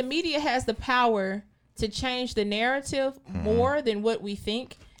think that the media has the power to change the narrative more than what we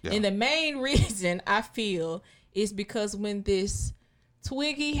think. Yeah. And the main reason I feel is because when this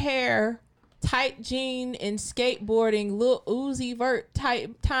twiggy hair, tight jean, and skateboarding Lil Uzi Vert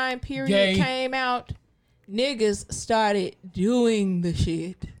type time period came out, niggas started doing the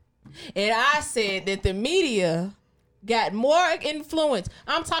shit. And I said that the media got more influence.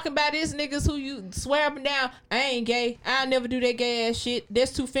 I'm talking about these niggas who you swear up and down, I ain't gay. I'll never do that gay ass shit.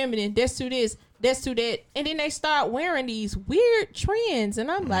 That's too feminine. That's too this. That's too that. And then they start wearing these weird trends. And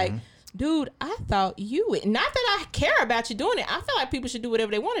I'm like, dude, I thought you would. Not that I care about you doing it. I feel like people should do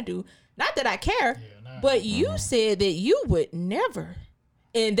whatever they want to do. Not that I care. But you said that you would never.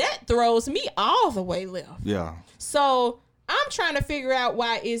 And that throws me all the way left. Yeah. So I'm trying to figure out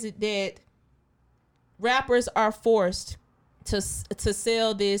why is it that rappers are forced to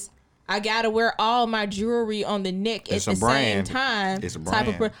sell this. I gotta wear all my jewelry on the neck at the same time. It's a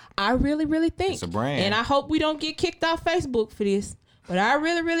brand. I really, really think it's a brand. And I hope we don't get kicked off Facebook for this. But I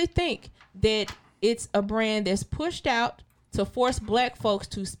really, really think that it's a brand that's pushed out to force black folks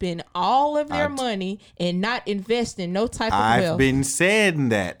to spend all of their money and not invest in no type of wealth. I've been saying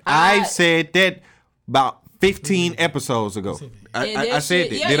that. I've said that about 15 episodes ago. I said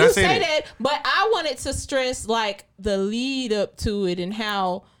that. Yeah, Did you I say that? But I wanted to stress like the lead up to it and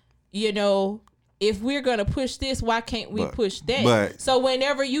how, you know, if we're going to push this, why can't we push that? So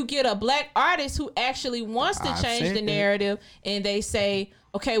whenever you get a black artist who actually wants to change the narrative and they say,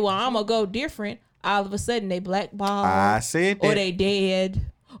 okay, well, I'm going to go different. all of a sudden they blackball. I said that. Or they dead.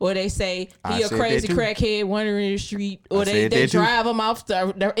 Or they say he a said crazy that too. crackhead wandering in the street. Or I they said that too. drive him off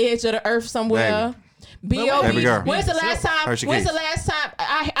the edge of the earth somewhere. Baby B.O.B. girl. When's the last time? Hershey When's the Kiss. last time?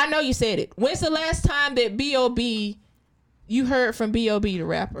 I know you said it. When's the last time that B.O.B. you heard from B.O.B. the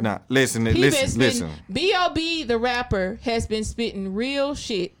rapper? Nah, listen. B.O.B. the rapper has been spitting real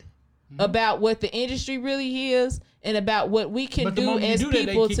shit about what the industry really is and about what we can do as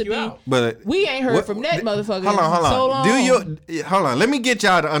people to be. But we ain't heard from that motherfucker. Hold on. So long. Hold on. Let me get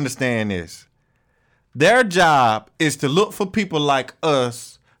y'all to understand this. Their job is to look for people like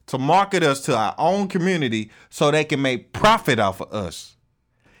us to market us to our own community so they can make profit off of us.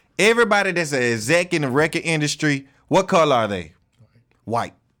 Everybody that's an exec in the record industry, what color are they?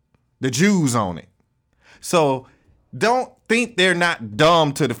 White. The Jews on it. So don't think they're not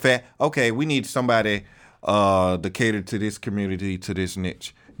dumb to the fact, okay, we need somebody to cater to this community, to this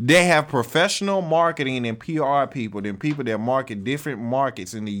niche. They have professional marketing and PR people, and people that market different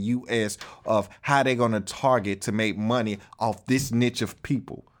markets in the U.S. of how they're going to target to make money off this niche of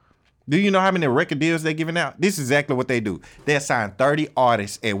people. Do you know how many record deals they're giving out? This is exactly what they do. They'll sign 30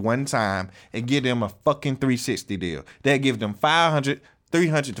 artists at one time and give them a fucking 360 deal. They'll give them 500,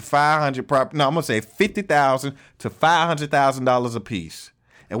 300 to 500, I'm going to say $50,000 to $500,000 a piece.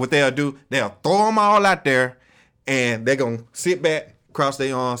 And what they'll do, they'll throw them all out there, and they're going to sit back, cross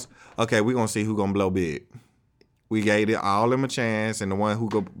their arms. Okay, we're going to see who's going to blow big. We gave all them a chance, and the one who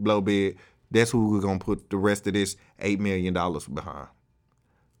go blow big, that's who we're going to put the rest of this $8 million behind.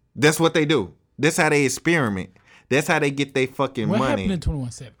 That's what they do. That's how they experiment. That's how they get their fucking money. What happened to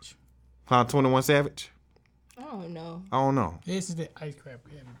 21 Savage? Huh, 21 Savage? I don't know. I don't know. This is the ice crab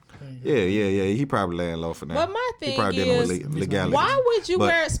thing. Yeah. He probably laying low for now. But my thing he probably dealing with legality. Why would you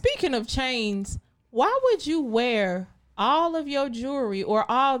wear, speaking of chains, why would you wear all of your jewelry or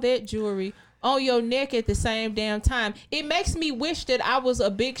all that jewelry on your neck at the same damn time? It makes me wish that I was a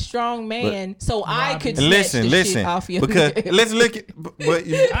big, strong man so I could snatch the shit off your because neck. let's look at. Hold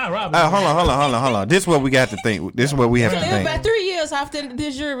on. This is what we got to think. This is what we have to think. About 3 years after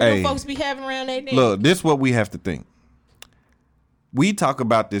this jewelry, folks be having around their neck. Look, this is what we have to think. We talk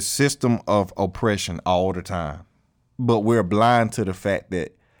about this system of oppression all the time, but we're blind to the fact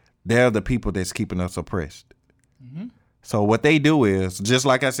that they're the people that's keeping us oppressed. Mm-hmm. So what they do is, just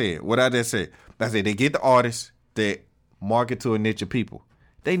like I said, what I just said, they get the artists that market to a niche of people.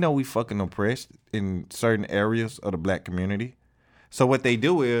 They know we fucking oppressed in certain areas of the black community. So what they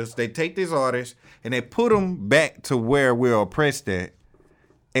do is they take these artists and they put them back to where we're oppressed at.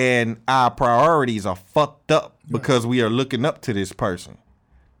 And our priorities are fucked up because we are looking up to this person.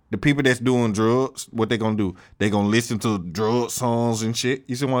 The people that's doing drugs, what they gonna do? They gonna listen to drug songs and shit.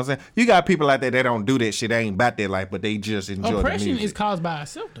 You see what I'm saying? You got people out there that don't do that shit. They ain't about their life, but they just enjoy oppression the music. is caused by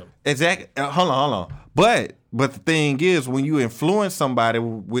itself, though. Exactly. Hold on. But the thing is, when you influence somebody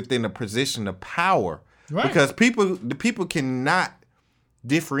within a position of power, right? Because the people cannot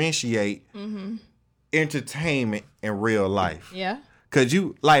differentiate entertainment and real life. Yeah. Cause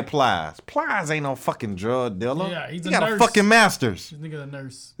you like Plies. Plies ain't no fucking drug dealer. Yeah, he got a fucking master's. This nigga a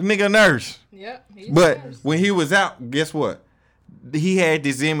nurse. The nigga a nurse. Yep. But when he was out, guess what? He had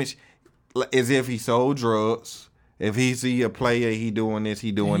this image as if he sold drugs. If he see a player, he doing this,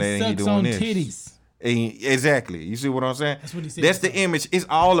 he doing that, and he doing this. Titties. Exactly. You see what I'm saying? That's what he said. That's the image. It's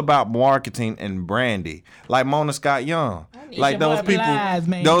all about marketing and branding. Like Mona Scott Young. Like those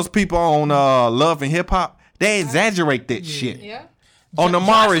people on Love and Hip Hop, they exaggerate that shit. Yeah. On the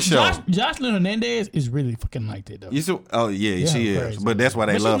Maury show. Jocelyn Hernandez is really fucking like that, though. You see, she is. Crazy. But that's why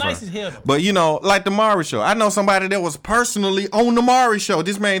they love her. Nice as hell, though. But, like the Maury show. I know somebody that was personally on the Maury show.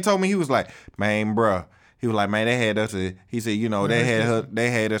 This man told me, he was like, man, bruh. He was like, man, they had us to, he said,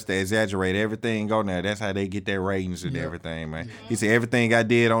 they had us to exaggerate everything on there. That's how they get their ratings and everything, man. Yeah. He said, everything I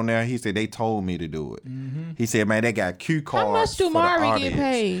did on there, he said, they told me to do it. Mm-hmm. He said, man, they got cue cards. How much do Maury get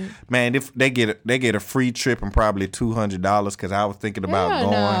paid? Man, they get a free trip and probably $200 because I was thinking about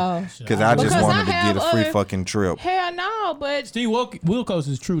going. Because I just wanted to get a free fucking trip. Hell no, but. Steve Wilkos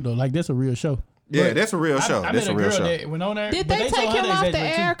is true, though. Like, that's a real show. Yeah, but that's a real show. That's a real show. That went on there, did they take him off the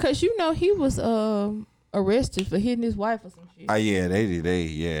air? Because, he was arrested for hitting his wife or some shit. Yeah, they did.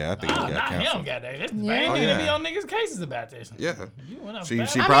 I think he got canceled. That's the main thing. They be on niggas' cases about this. Yeah. She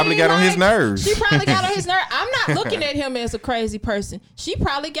probably got on his nerves. She probably got on his nerves. I'm not looking at him as a crazy person. She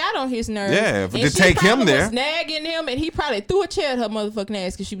probably got on his nerves. Yeah, to take him there. Was nagging him, and he probably threw a chair at her motherfucking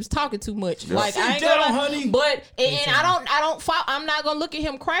ass because she was talking too much. Yeah. Like, I ain't gonna, honey. But I'm not gonna look at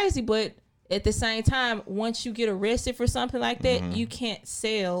him crazy, but at the same time, once you get arrested for something like that, you can't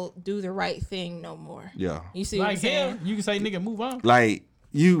do the right thing no more. Yeah. You see what I'm saying? You can say, nigga, move on. Like,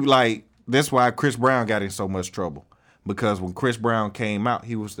 That's why Chris Brown got in so much trouble. Because when Chris Brown came out,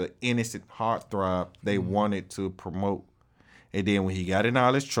 he was the innocent heartthrob they wanted to promote. And then when he got in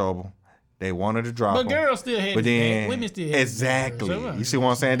all this trouble, they wanted to drop him. But girls still had women still had exactly. So, you see what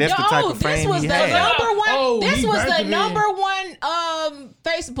I'm saying? That's the type of fame he had. This was the number one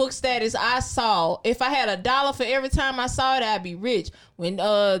Facebook status I saw. If I had $1 for every time I saw it, I'd be rich. When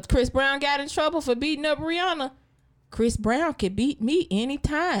Chris Brown got in trouble for beating up Rihanna, Chris Brown could beat me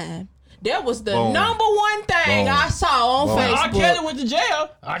anytime. That was the number one thing I saw on Facebook. R. Kelly went to jail.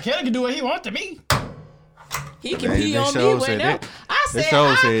 R. Kelly can do what he wants to me. He can pee on me whenever. I said,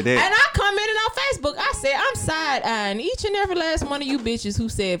 and I commented on Facebook. I said, I'm side-eyeing each and every last one of you bitches who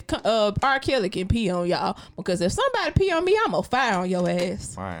said R. Kelly can pee on y'all. Because if somebody pee on me, I'm going to fire on your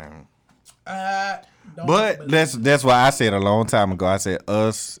ass. Fine. But that's why I said a long time ago, I said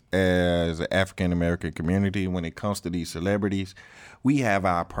us as an African-American community, when it comes to these celebrities, we have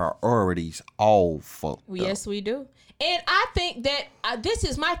our priorities all fucked up. Yes, we do. And I think that this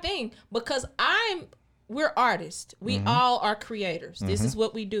is my thing because we're artists. We all are creators. This is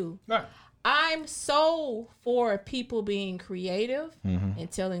what we do. Right. I'm so for people being creative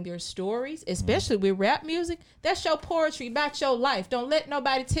and telling their stories, especially with rap music. That's your poetry about your life. Don't let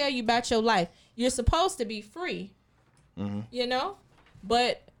nobody tell you about your life. You're supposed to be free, you know?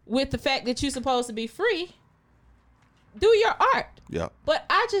 But with the fact that you're supposed to be free, do your art. Yeah. But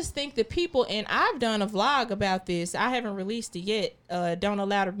I just think that people, and I've done a vlog about this. I haven't released it yet. Don't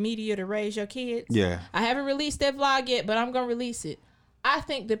allow the media to raise your kids. Yeah. I haven't released that vlog yet, but I'm going to release it. I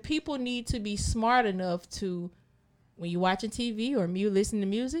think that people need to be smart enough to, when you're watching TV or you listen to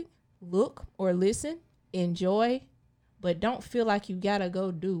music, look or listen, enjoy, but don't feel like you got to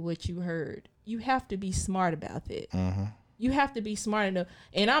go do what you heard. You have to be smart about that. You have to be smart enough.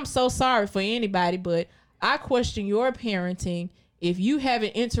 And I'm so sorry for anybody, but I question your parenting if you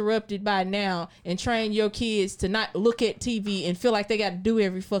haven't interrupted by now and trained your kids to not look at TV and feel like they got to do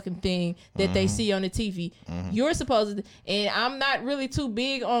every fucking thing that they see on the TV. You're supposed to, and I'm not really too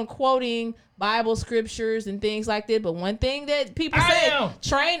big on quoting Bible scriptures and things like that, but one thing that people say,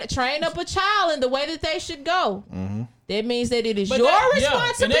 train up a child in the way that they should go. That means that it is your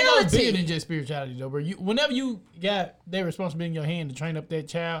responsibility. And that goes bigger than just spirituality, though, bro. Whenever you got their responsibility in your hand to train up that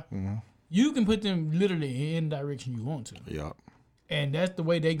child, you can put them literally in the direction you want to. Yeah. And that's the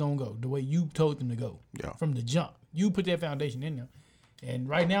way they gonna go, the way you told them to go. Yeah. From the jump. You put that foundation in them. And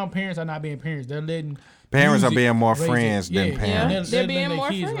right now, parents are not being parents. They're letting parents are being more friends than parents. They're being more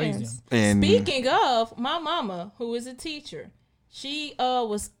friends. And speaking of, my mama, who is a teacher, she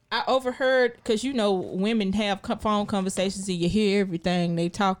I overheard, because you know women have phone conversations and you hear everything they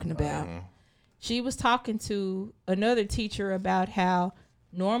talking about. She was talking to another teacher about how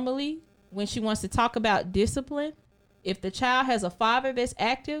normally when she wants to talk about discipline, if the child has a father that's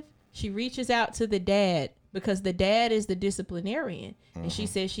active, she reaches out to the dad because the dad is the disciplinarian. And she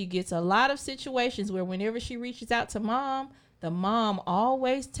says she gets a lot of situations where whenever she reaches out to mom, the mom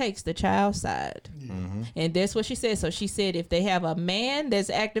always takes the child's side. And that's what she said. So she said if they have a man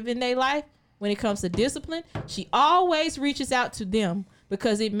that's active in their life, when it comes to discipline, she always reaches out to them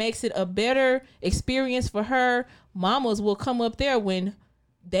because it makes it a better experience for her. Mamas will come up there when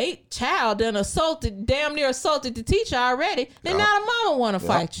they child done damn near assaulted the teacher already. Then now the mama want to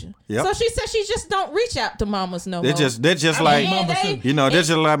fight you. So she said she just don't reach out to mamas no more. They're just like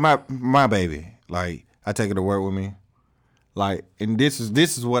my baby. Like I take her to work with me. Like, and this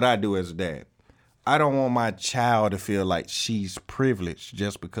is what I do as a dad. I don't want my child to feel like she's privileged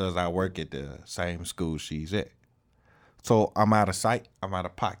just because I work at the same school she's at. So I'm out of sight, I'm out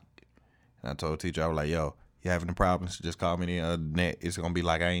of pocket. And I told the teacher, I was like, yo, you having any problems? Just call me the net. It's going to be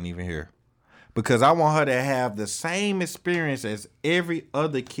like I ain't even here. Because I want her to have the same experience as every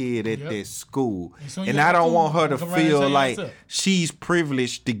other kid at that school. And I don't want her to feel like she's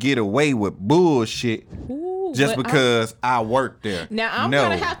privileged to get away with bullshit just because I work there. Now I'm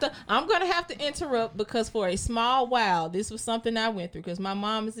gonna have to interrupt because for a small while, this was something I went through because my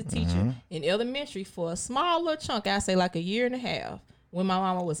mom is a teacher in elementary for a small little chunk. I say like a year and a half when my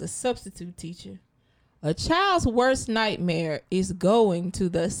mama was a substitute teacher. A child's worst nightmare is going to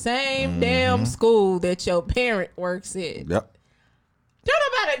the same damn school that your parent works at. Yep.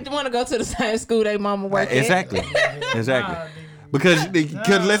 Don't nobody want to go to the same school their mama works exactly. at. Exactly. Because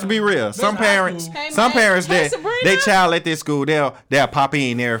let's be real. Some parents that they child at this school, they'll pop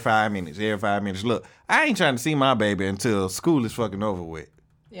in every 5 minutes. Look, I ain't trying to see my baby until school is fucking over with.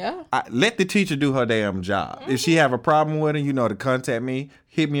 Yeah. Let the teacher do her damn job. If she have a problem with it, to contact me.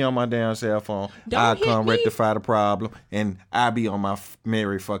 Hit me on my damn cell phone. I'll come rectify the problem, and I'll be on my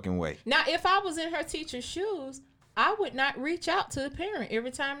merry fucking way. Now, if I was in her teacher's shoes, I would not reach out to the parent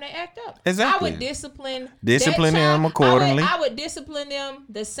every time they act up. Exactly. I would discipline them accordingly. I would discipline them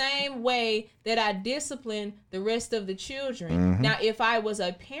the same way that I discipline the rest of the children. Mm-hmm. Now, if I was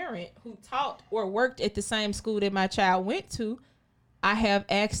a parent who taught or worked at the same school that my child went to, I have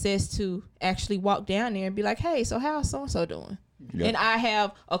access to actually walk down there and be like, hey, so how's so-and-so doing? Yep. And I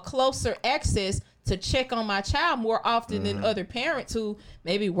have a closer access to check on my child more often than other parents who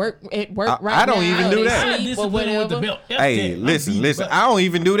maybe work at work I don't even do that. Or whatever. Hey, listen. I don't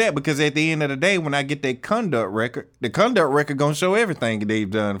even do that because at the end of the day, when I get that conduct record, the conduct record gonna show everything they've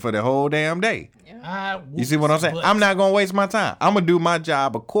done for the whole damn day. Yeah. You see what I'm saying? I'm not gonna waste my time. I'm gonna do my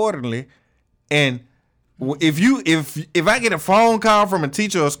job accordingly. And if I get a phone call from a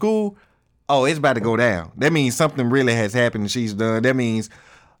teacher or school, oh, it's about to go down. That means something really has happened and she's done. That means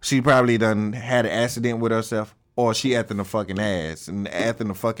she probably done had an accident with herself, or she acting the fucking ass, and acting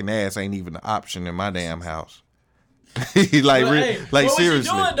the fucking ass ain't even an option in my damn house. Seriously. What she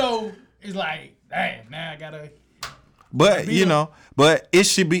doing though is like, damn, now I gotta. But but it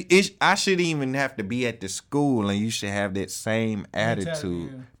should be. I shouldn't even have to be at the school, and you should have that same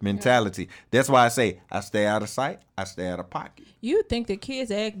attitude, mentality. That's why I say I stay out of sight, I stay out of pocket. You'd think the kids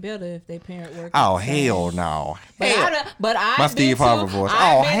act better if they parent work. Oh hell no! But my Steve Harvey voice.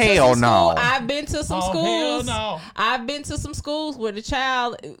 Oh hell no! I've been to some schools. No. I've been to some schools where the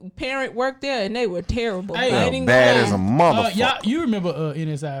child parent worked there and they were terrible. Hey, bad as a motherfucker. You remember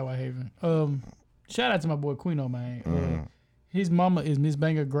NSI Whitehaven? Shout out to my boy Quino, man. His mama is Miss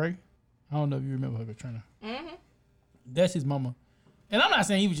Banger Gray. I don't know if you remember her, Katrina. Mm-hmm. That's his mama. And I'm not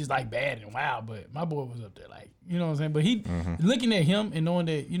saying he was just like bad and wild, but my boy was up there, like, you know what I'm saying? But he, looking at him and knowing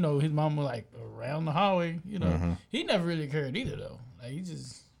that, his mama like around the hallway, he never really cared either, though. Like, he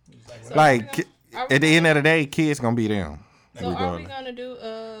just was like at the end of the day, kids gonna be them. So are we gonna do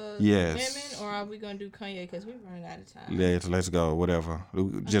yes, women, or are we gonna do Kanye? Because we're running out of time. Let's go. Whatever.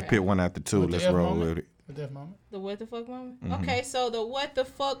 Just pick one out the two. Let's roll with it. The what the fuck moment? Okay, so the what the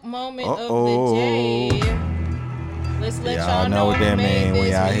fuck moment of the day. Let's let y'all know what that means when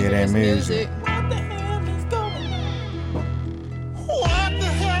y'all hear that music. What the hell is going on? What the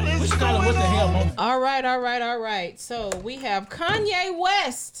hell is going on? What the hell moment? All right. So we have Kanye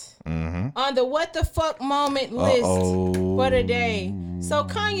West on the what the fuck moment list for the day. So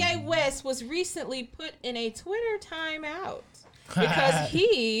Kanye West was recently put in a Twitter timeout because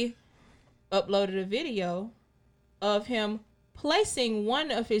he uploaded a video of him placing one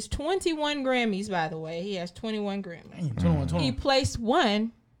of his 21 Grammys, by the way. He has 21 Grammys. 21. He placed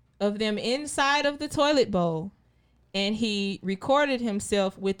one of them inside of the toilet bowl, and he recorded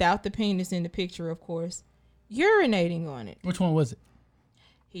himself without the penis in the picture, of course, urinating on it. Which one was it?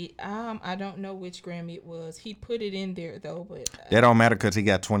 I don't know which Grammy it was. He put it in there, though, but... that don't matter because he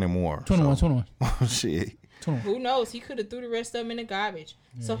got 20 more. 21. Shit. Who knows? He could have threw the rest of them in the garbage.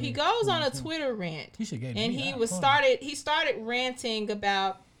 Yeah, so he goes on a Twitter rant, and he started ranting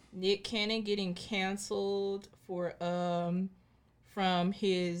about Nick Cannon getting canceled for from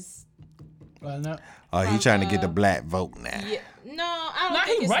his. He trying to get the black vote now. Yeah, no, I don't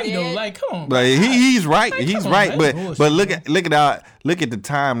think he's it's right that. though. Like, come on. But he's right. Like, he's right. But look at the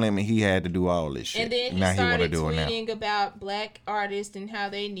time limit he had to do all this shit. And then he started tweeting about black artists and how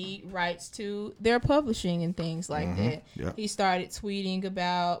they need rights to their publishing and things like that. Yep. He started tweeting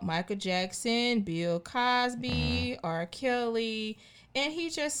about Michael Jackson, Bill Cosby, R. Kelly, and he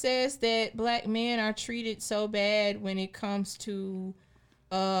just says that black men are treated so bad when it comes to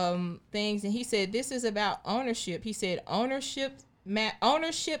things. And he said this is about ownership. He said ownership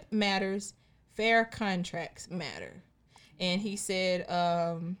matters, fair contracts matter. And he said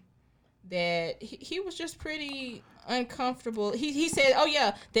that he was just pretty uncomfortable. He said,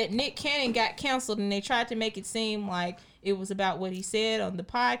 that Nick Cannon got canceled, and they tried to make it seem like it was about what he said on the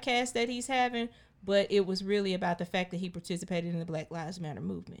podcast that he's having, but it was really about the fact that he participated in the Black Lives Matter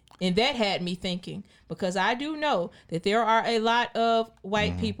movement. And that had me thinking, because I do know that there are a lot of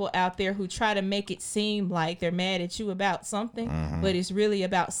white people out there who try to make it seem like they're mad at you about something, but it's really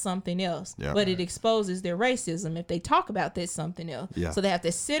about something else. Yep. But it exposes their racism if they talk about that something else. Yeah. So they have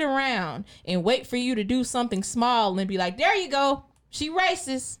to sit around and wait for you to do something small and be like, there you go, she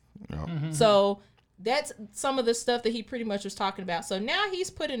racist. Yep. So that's some of the stuff that he pretty much was talking about. So now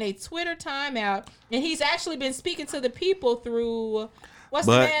he's put in a Twitter timeout, and he's actually been speaking to the people through, the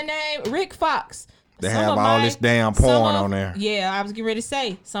man name? Rick Fox. They have all this damn porn on there. Yeah, I was getting ready to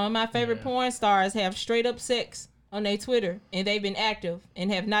say, some of my favorite porn stars have straight up sex on their Twitter, and they've been active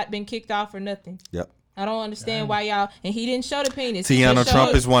and have not been kicked off or nothing. Yep. I don't understand why y'all, and he didn't show the penis. Tiana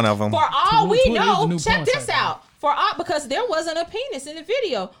Trump is one of them. For all we know, check this out. Because there wasn't a penis in the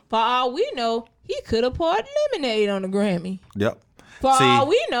video. For all we know, He could have poured lemonade on the Grammy. Yep. For all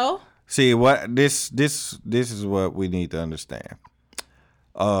we know. See what this is what we need to understand.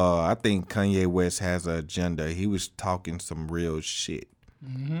 I think Kanye West has an agenda. He was talking some real shit.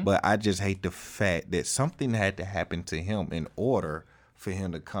 Mm-hmm. But I just hate the fact that something had to happen to him in order for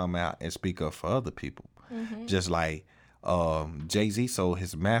him to come out and speak up for other people. Mm-hmm. Just like Jay-Z sold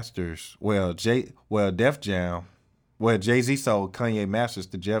his masters. Def Jam. Well, Jay-Z sold Kanye masters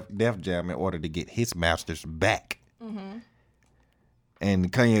to Def Jam in order to get his masters back. Mm-hmm.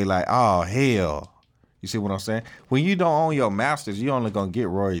 And Kanye like, oh, hell. You see what I'm saying? When you don't own your masters, you only gonna get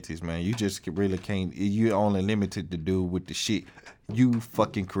royalties, man. You just really can't. You only limited to do with the shit you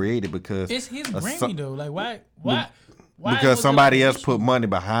fucking created because it's his Grammy though. Like why? Because somebody else put money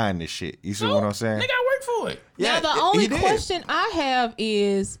behind this shit. You see what I'm saying? Nigga, I work for it. Yeah, now the only question I have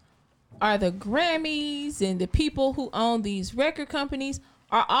is, are the Grammys and the people who own these record companies,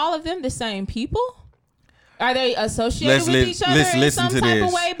 are all of them the same people? Are they associated with each other in some type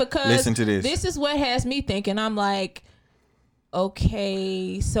of way? Because this is what has me thinking. I'm like,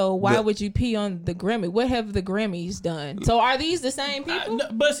 okay, so why would you pee on the Grammy? What have the Grammys done? So are these the same people? No,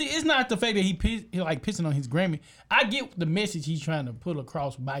 but see, it's not the fact that he pissing on his Grammy. I get the message he's trying to put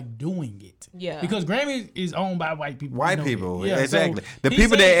across by doing it. Yeah. Because Grammy is owned by white people. White people, yeah, exactly. So the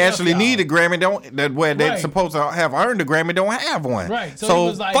people that actually need a Grammy they're supposed to have earned a Grammy don't have one. Right. So it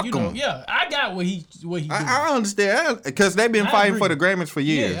was like, fuck them. Yeah, I got what he doing. I understand because they've been fighting for the Grammys for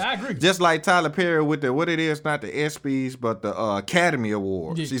years. Yeah, I agree. Just like Tyler Perry with what it is, not the ESPYs, but the Academy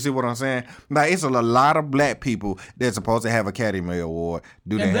Awards. Yeah. You see what I'm saying? Like, it's a lot of black people that's supposed to have Academy Award.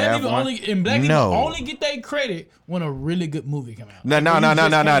 Do they have one? Black people only get their credit when a really good movie come out.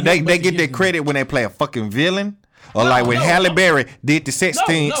 No. They get their credit when they play a fucking villain. Or like when Halle Berry did the sex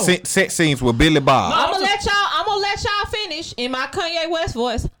scenes with Billy Bob. I'm gonna let y'all finish in my Kanye West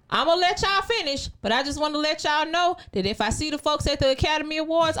voice. I'm gonna let y'all finish, but I just want to let y'all know that if I see the folks at the Academy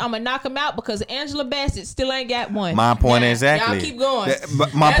Awards, I'm gonna knock them out because Angela Bassett still ain't got one. My point exactly. Y'all keep going.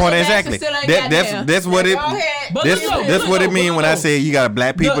 My point exactly. That's what it. That's what it means when I say you got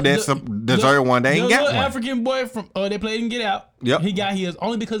black people that deserve one. They ain't got one. African boy from they played in Get Out. Yep. He got his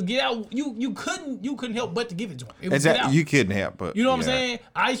only because Get Out. You couldn't help but to give it to him. Exactly. You couldn't help but. You know what I'm saying?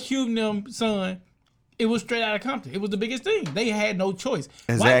 Ice Cube and them son. It was straight out of Compton. It was the biggest thing. They had no choice.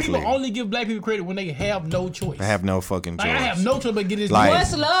 Exactly. White people only give black people credit when they have no choice. I have no fucking choice. I have no choice but get this.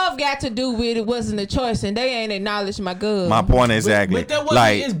 What's love got to do with it? Wasn't a choice, and they ain't acknowledged my good. My point exactly. But that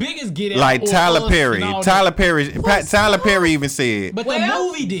wasn't as big as Get Out. Like Tyler Perry. Tyler Perry even said. But the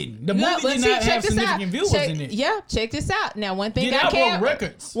movie didn't. The movie did not have significant viewers in it. Yeah, check this out. Now, one thing that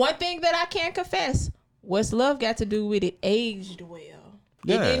I can't confess. What's love got to do with it? Aged well.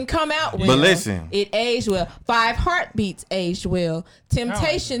 It didn't come out well. But listen. It aged well. 5 Heartbeats aged well.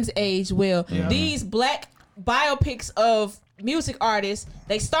 Temptations aged well. Yeah. These black biopics of music artists,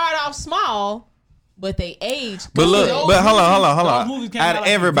 they start off small, but they age. But look, hold on. Out of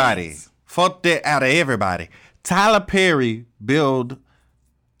everybody, fuck that out of everybody. Tyler Perry built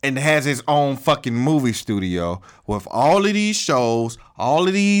and has his own fucking movie studio with all of these shows, all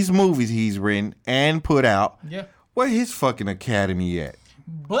of these movies he's written and put out. Yeah. Where his fucking Academy at?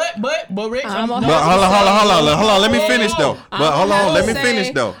 But Rick, hold on. Let me finish though. Let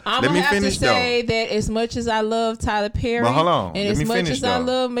me finish though. Say that as much as I love Tyler Perry, and as much as I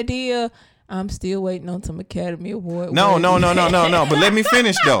love Madea, I'm still waiting on some Academy Award. No. But let me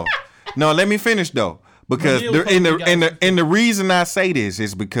finish though. Because the reason I say this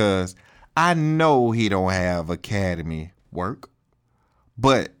is because I know he don't have Academy work,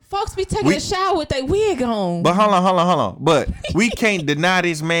 but. Folks be taking a shower with their wig on. But hold on. But we can't deny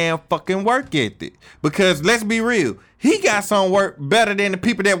this man fucking work ethic. Because let's be real. He got some work better than the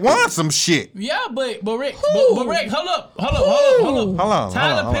people that want some shit. Yeah, but Rick, hold up.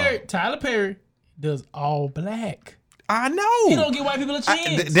 Tyler Perry does all black. I know. He don't give white people a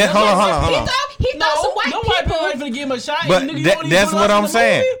chance. Hold on. He thought some white people. White people ain't finna give him a shot. But that's what I'm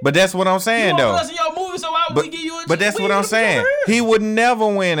saying. But that's what I'm saying, though. You your movie, so why would we give you a chance? But that's what I'm saying. He would never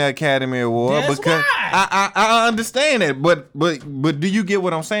win an Academy Award because I understand that. But do you get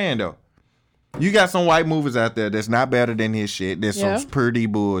what I'm saying, though? You got some white movies out there that's not better than his shit. There's some pretty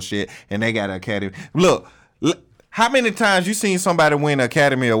bullshit, and they got an Academy. Look. How many times you seen somebody win an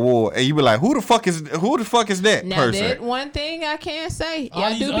Academy Award and you be like, who the fuck is that now person? That one thing I can't say.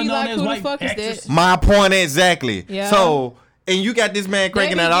 I do be like, who the fuck is that? My point exactly. Yeah. So, and you got this man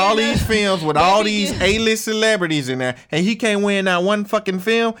cranking out all these films with all these A-list celebrities in there, and he can't win that one fucking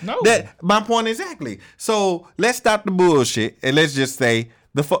film. No. My point exactly. So let's stop the bullshit and let's just say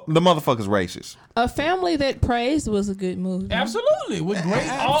The motherfucker's racist. A Family That Prays was a good movie. Absolutely, with great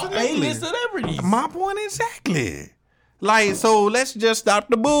all A-list celebrities. My point exactly. Like, so let's just stop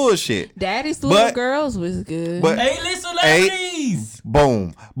the bullshit. Daddy's Little Girls was good. But A-list celebrities.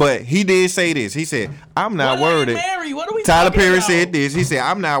 Boom. But he did say this. He said, I'm not worried. What are we Tyler talking Perry about? said this. He said,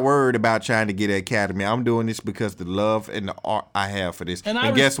 I'm not worried about trying to get an Academy. I'm doing this because the love and the art I have for this. And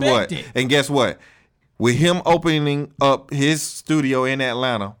I guess what? respect it. And guess what? With him opening up his studio in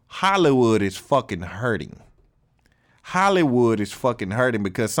Atlanta, Hollywood is fucking hurting. Hollywood is fucking hurting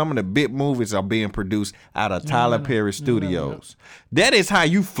because some of the big movies are being produced out of Tyler Perry Studios. That is how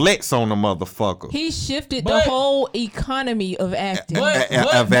you flex on a motherfucker. He shifted the whole economy of acting. But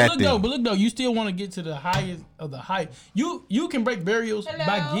look though, you still want to get to the highest of the high. You can break barriers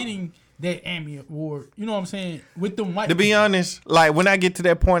by getting that Emmy award. You know what I'm saying? With them white. To be honest, like when I get to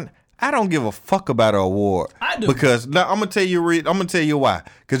that point, I don't give a fuck about an award. I do. Because now, I'm gonna tell you why.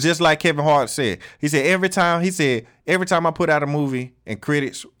 Because just like Kevin Hart said, he said every time I put out a movie and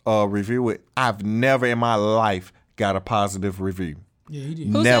critics review it, I've never in my life got a positive review. Yeah, he did.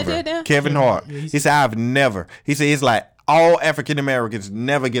 Who Never. said that now? Kevin Hart. Yeah, he said I've never. He said it's like all African Americans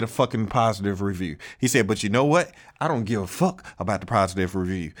never get a fucking positive review. He said, but you know what? I don't give a fuck about the positive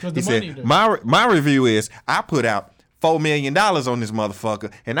review. He said my review is I put out $4 million on this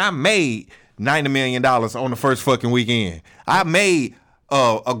motherfucker, and I made $90 million on the first fucking weekend. I made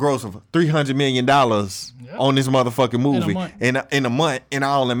a gross of $300 million on this motherfucking movie in a month, and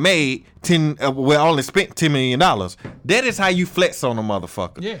I only made I only spent $10 million. That is how you flex on a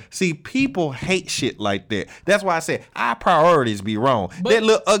motherfucker. Yeah. See, people hate shit like that. That's why I said our priorities be wrong. That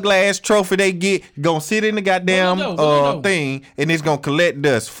little ugly ass trophy they get gonna sit in the goddamn thing, and it's gonna collect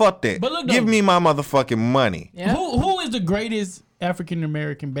dust. Fuck that. Give me my motherfucking money. Yeah. Who is the greatest African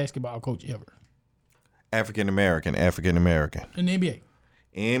American basketball coach ever? African American. In the NBA.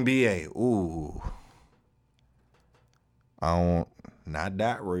 NBA. Ooh. Not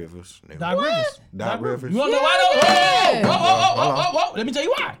Doc Rivers. Doc Rivers. You wanna know why though? Whoa. Let me tell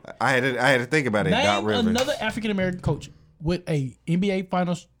you why. I had to think about it. Name Doc Rivers. another African American coach with a NBA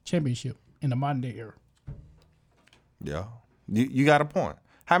Finals championship in the modern day era. Yeah. You got a point.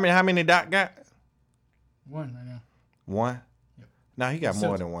 How many Doc got? One right now. One? Yep. No, he got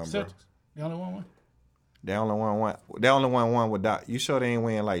more than one, bro. They only won one? They only won one with Doc. You sure they ain't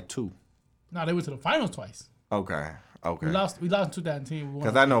win like two? No, they went to the finals twice. Okay. We lost in 2010.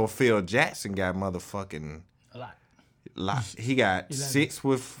 Because I know Phil Jackson got motherfucking a lot. He got 6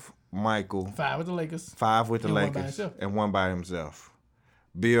 with Michael. 5 with the Lakers. 5 with the Lakers. And 1 by himself.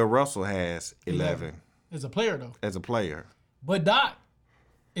 Bill Russell has 11. As a player, though. As a player. But Doc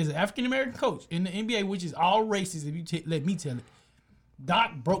is an African American coach in the NBA, which is all races, if you let me tell it.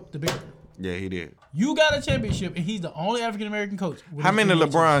 Doc broke the barrier. Yeah, he did. You got a championship, and he's the only African American coach. How many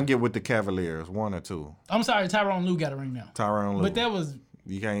LeBron get with the Cavaliers? 1 or 2? I'm sorry, Tyronn Lue got a ring now. Tyronn Lue. But that was...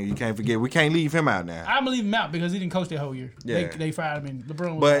 You can't forget. We can't leave him out now. I'm gonna leave him out because he didn't coach that whole year. Yeah. They fired him, and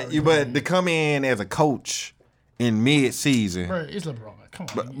LeBron was But to come in as a coach in mid-season... Bro, it's LeBron. Come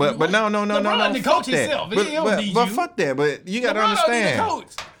on. But no. LeBron the coach himself. But fuck that. But you got to understand. The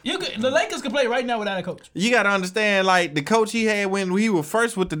coach. The Lakers can play right now without a coach. You got to understand, like, the coach he had when he was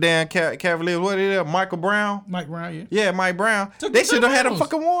first with the damn Cavaliers, what is it, Michael Brown? Mike Brown, yeah. Yeah, Mike Brown. They should have had a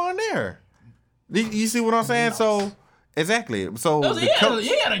fucking war on there. You see what I'm saying? So, exactly. So, he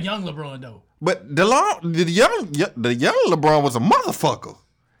had a young LeBron, though. But the young LeBron was a motherfucker.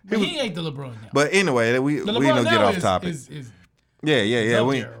 He ain't the LeBron now. But anyway, we ain't gonna get off topic. Yeah.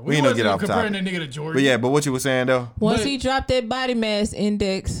 We ain't gonna get off topic. That nigga to Jordan. But what you were saying though? Once he dropped that body mass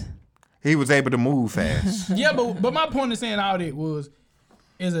index, he was able to move fast. Yeah, but my point in saying all that was,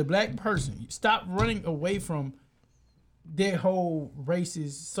 as a black person, stop running away from that whole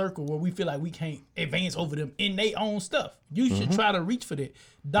racist circle where we feel like we can't advance over them in their own stuff. You should try to reach for that.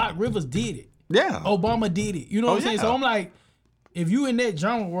 Doc Rivers did it. Yeah. Obama did it. You know what I'm saying? Yeah. So I'm like, if you in that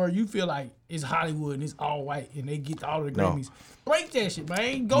genre where you feel like it's Hollywood and it's all white and they get all the Grammys, break that shit,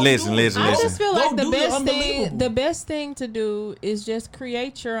 man. Listen. I just feel like the best thing to do is just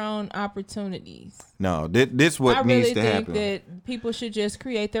create your own opportunities. No, this what needs to happen. I really think that people should just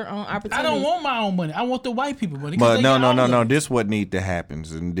create their own opportunities. I don't want my own money. I want the white people money. But no. This what need to happen,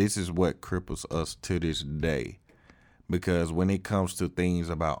 and this is what cripples us to this day. Because when it comes to things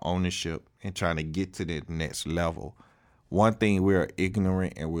about ownership and trying to get to the next level, one thing we're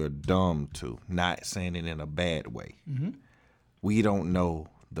ignorant and we're dumb to, not saying it in a bad way. We don't know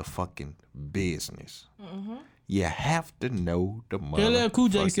the fucking business. You have to know the money. LL Cool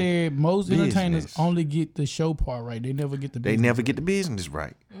J said most entertainers only get the show part right. They never get the business. They never get the business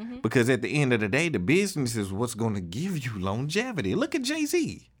right. Because at the end of the day, the business is what's going to give you longevity. Look at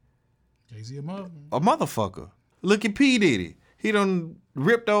Jay-Z. Jay-Z a motherfucker. Look at P. Diddy. He done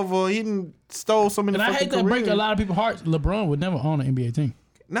ripped over, he done stole so many And I hate that break a lot of people's hearts. LeBron would never own an NBA team.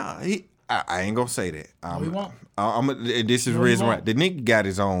 Nah, I ain't gonna say that. He won't. This is the reason why. The nigga got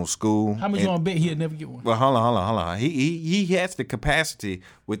his own school. How much you gonna bet he'll never get one? Well, hold on. He has the capacity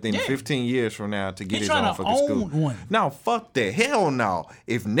within 15 years from now to get his own fucking school. One. No, fuck that. Hell no.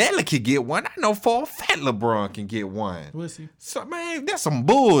 If Nelly could get one, I know for a fact LeBron can get one. We'll see. So man, that's some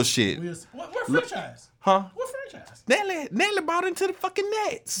bullshit. We'll see. What franchise? Huh? What franchise? Nelly bought into the fucking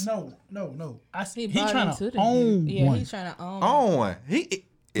Nets. No. I see. He trying into to own Yeah, one. he's trying to own. Own one.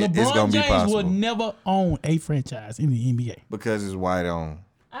 It's LeBron gonna be James possible would never own a franchise in the NBA. because it's white on.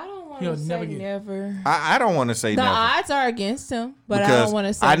 I don't want He'll to never say get it. never. I don't want to say The never. odds are against him, but I Because don't want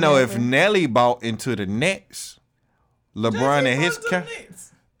to say I know never. if Nelly bought into the Nets, LeBron and his The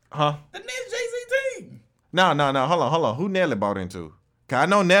Nets. huh? The Nets Jay-Z team. No. Hold on. Who Nelly bought into? Cause I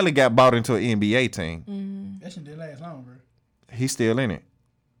know Nelly got bought into an NBA team. That shit didn't last long, bro. He's still in it.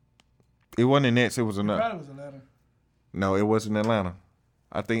 It wasn't the Nets. It was another. Probably was Atlanta. No, it wasn't Atlanta.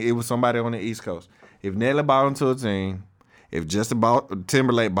 I think it was somebody on the East Coast. If Nelly bought into a team, if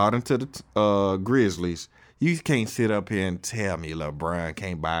Timberlake bought into the Grizzlies, you can't sit up here and tell me LeBron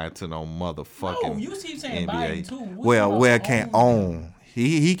can't buy into no motherfucking No, you keep saying NBA. buy into. Well, can't own.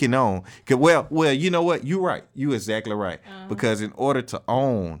 He can own. Well, you know what? You're right. You exactly right. Because in order to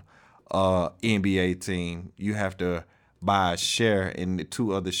own NBA team, you have to buy a share in the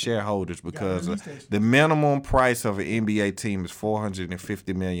two other shareholders because the minimum price of an NBA team is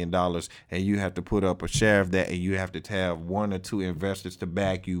 $450 million, and you have to put up a share of that, and you have to have one or two investors to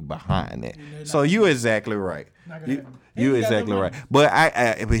back you behind it. So you're exactly right. You exactly right. But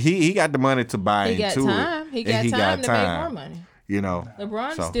but he got the money to buy He got into time. it. He got time to make more money. You know,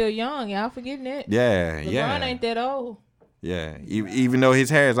 LeBron's still young. Y'all forgetting that? Yeah, LeBron ain't that old. Yeah, even though his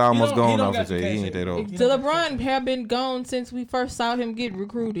hair is almost gone off his head, he ain't that old. So LeBron have been gone since we first saw him get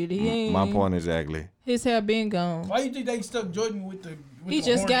recruited. He ain't. My point exactly. His hair been gone. Why you think they stuck Jordan with the? He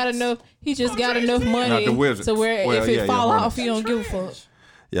just got enough. He just got enough Not money the Wizards. to where Well, if it yeah, fall yeah, off, he don't give a fuck.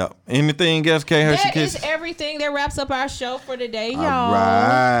 Yep. Anything else can't hurt your That is kids? everything that wraps up our show for today, y'all.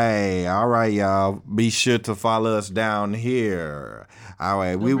 All right, y'all. Be sure to follow us down here. All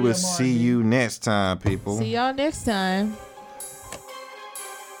right, we will see you next time, people. See y'all next time.